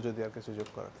 জনাব বুলবুল, যদি আর কিছু যোগ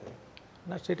করার থাকে।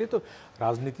 না, সেটাই তো,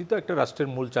 রাজনীতি তো একটা রাষ্ট্রের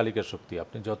মূল চালিকা শক্তি।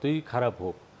 আপনি যতই খারাপ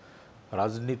হোক,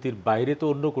 রাজনীতির বাইরে তো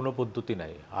অন্য কোনো পদ্ধতি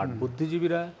নাই। আর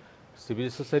বুদ্ধিজীবীরা, সিভিল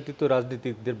সোসাইটি তো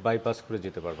রাজনীতিকদের বাইপাস করে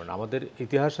যেতে পারবে না। আমাদের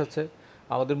ইতিহাস আছে,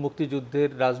 আমাদের মুক্তিযুদ্ধের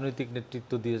রাজনৈতিক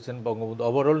নেতৃত্ব দিয়েছেন বঙ্গবন্ধু,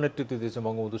 ওভারঅল নেতৃত্ব দিয়েছেন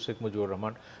বঙ্গবন্ধু শেখ মুজিবুর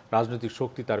রহমান। রাজনৈতিক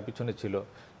শক্তি তার পিছনে ছিল,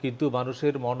 কিন্তু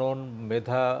মানুষের মনন,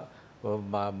 মেধা,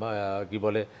 কি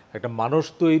বলে, একটা মানুষ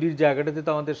তৈরির জায়গাটাতে তো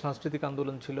আমাদের সাংস্কৃতিক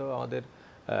আন্দোলন ছিল, আমাদের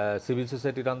সিভিল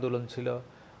সোসাইটির আন্দোলন ছিল।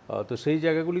 তো সেই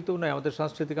জায়গাগুলি তো নাই আমাদের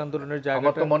সাংস্কৃতিক আন্দোলনের জায়গা।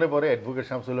 আমার তো মনে পড়ে অ্যাডভোকেট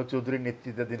শামসুল হক চৌধুরীর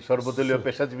নেতৃত্বাধীন সর্বদলীয়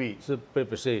পেশাজীবী,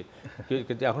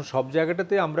 কিন্তু এখন সব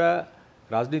জায়গাটাতে আমরা,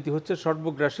 রাজনীতি হচ্ছে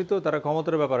সর্বগ্রাসী, তো তারা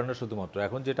ক্ষমতার ব্যাপারে না শুধুমাত্র।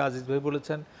 এখন যেটা আজিজ ভাই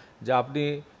বলেছেন যে আপনি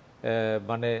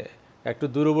মানে একটু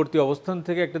দূরবর্তী অবস্থান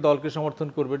থেকে একটা দলকে সমর্থন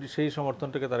করবেন, সেই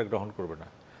সমর্থনটাকে তারা গ্রহণ করবে না।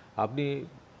 আপনি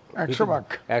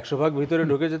 100 ভাগ ভিতরে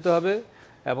ঢুকে যেতে হবে,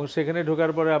 এবং সেখানে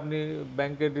ঢোকার পরে আপনি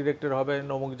ব্যাংকের ডিরেক্টর হবেন,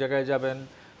 অমুক জায়গায় যাবেন,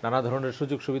 নানা ধরনের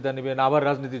সুযোগ সুবিধা নেবেন, আবার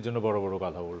রাজনীতির জন্য বড় বড়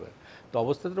কথা বলবেন। তো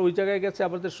অবস্থাটা ওই জায়গায় গেছে।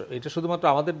 আমাদের এটা শুধুমাত্র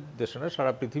আমাদের দেশে না,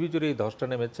 সারা পৃথিবী জুড়ে এই ধসটা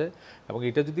নেমেছে। এবং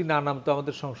এটা যদি না নামতো,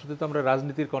 আমাদের সংসদে তো আমরা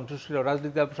রাজনীতির কণ্ঠস্বর,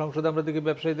 রাজনীতি সংসদে আমরা দেখি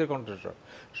ব্যবসায়ীদের কণ্ঠস্বর,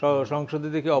 সংসদে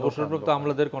দেখি অবসরপ্রাপ্ত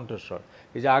আমলাদের কণ্ঠস্বর।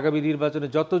 এই যে আগামী নির্বাচনে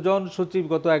যতজন সচিব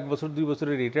গত 1 বছর 2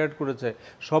 বছরে রিটায়ার্ড করেছে,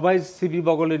 সবাই সিবি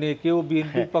বগলে নিয়ে, কেউ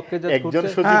বিএনপির পক্ষে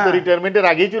রিটায়ারমেন্টের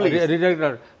আগেই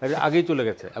চলে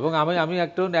গেছে। এবং আমি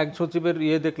এক সচিবের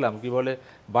দেখলাম, কি বলে,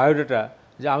 বায়োডাটা,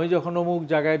 যে আমি যখন অমুক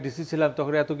জায়গায় ডিসি ছিলাম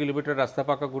তখন এত কিলোমিটার রাস্তা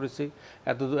পাকা করেছি,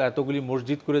 এতগুলি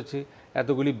মসজিদ করেছি,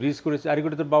 এতগুলি ব্রিজ করেছি। আর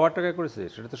এগুলো তোর বাবার টাকায় করেছে,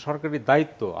 সেটা তো সরকারি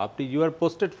দায়িত্ব। আপনি you R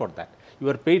posted for that, you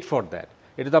R paid for that,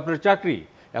 এটা তো আপনার চাকরি।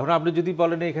 এখন আপনি যদি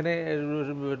বলেন এখানে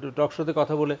টক শোতে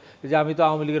কথা বলে যে আমি তো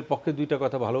আওয়ামী লীগের পক্ষে 2টা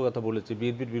কথা ভালো কথা বলেছি,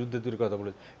 বিএনপির বিরুদ্ধে 2টা কথা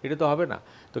বলেছি, এটা তো হবে না।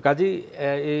 তো কাজেই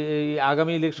এই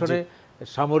আগামী ইলেকশনে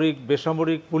সামরিক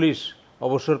বেসামরিক পুলিশ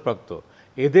অবসরপ্রাপ্ত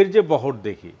এদের যে বহর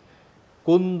দেখি,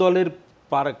 কোন দলের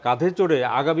কাঁধে চড়ে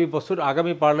আগামী বছর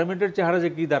আগামী পার্লামেন্টের চেহারা যে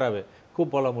কী দাঁড়াবে খুব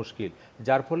বলা মুশকিল।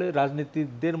 যার ফলে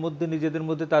রাজনীতিকদের মধ্যে নিজেদের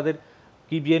মধ্যে তাদের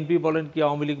কি বিএনপি বলেন কি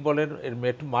আওয়ামী লীগ বলেন এর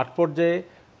মাঠ পর্যায়ে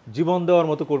জীবন দেওয়ার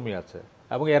মতো কর্মী আছে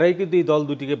এবং এরাই কিন্তু এই দল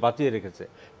দুটিকে বাঁচিয়ে রেখেছে।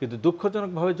 কিন্তু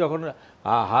দুঃখজনকভাবে যখন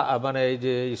মানে এই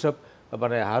যে এইসব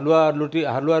মানে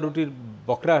হালুয়া রুটির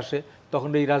বকরা আসে, তখন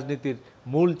এই রাজনীতির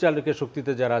মূল চালকের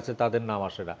শক্তিতে যারা আছে তাদের নাম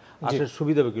আসে না, আসে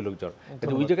সুবিধাভোগী লোকজন।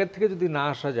 কিন্তু ওই জায়গা থেকে যদি না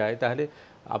আসা যায় তাহলে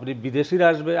আপনি বিদেশিরা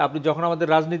আসবে, আপনি যখন আমাদের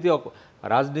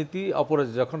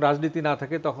যখন রাজনীতি না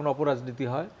থাকে তখন অপরাজনীতি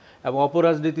হয়, এবং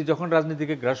অপরাজনীতি যখন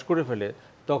রাজনীতিকে গ্রাস করে ফেলে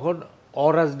তখন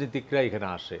অরাজনীতিকরা এখানে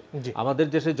আসে। আমাদের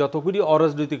দেশে যতগুলি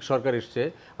অরাজনৈতিক সরকার এসছে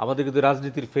আমাদের কিন্তু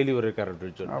রাজনীতির ফেলিওরের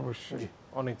কারণের জন্য। অবশ্যই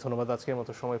অনেক ধন্যবাদ। আজকের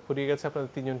মতো সময় ফুরিয়ে গেছে।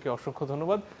 আপনাদের তিনজনকে অসংখ্য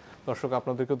ধন্যবাদ। দর্শক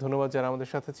আপনাদেরকে ধন্যবাদ যারা আমাদের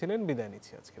সাথে ছিলেন। বিদায়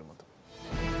নিচ্ছি আজকের মতো।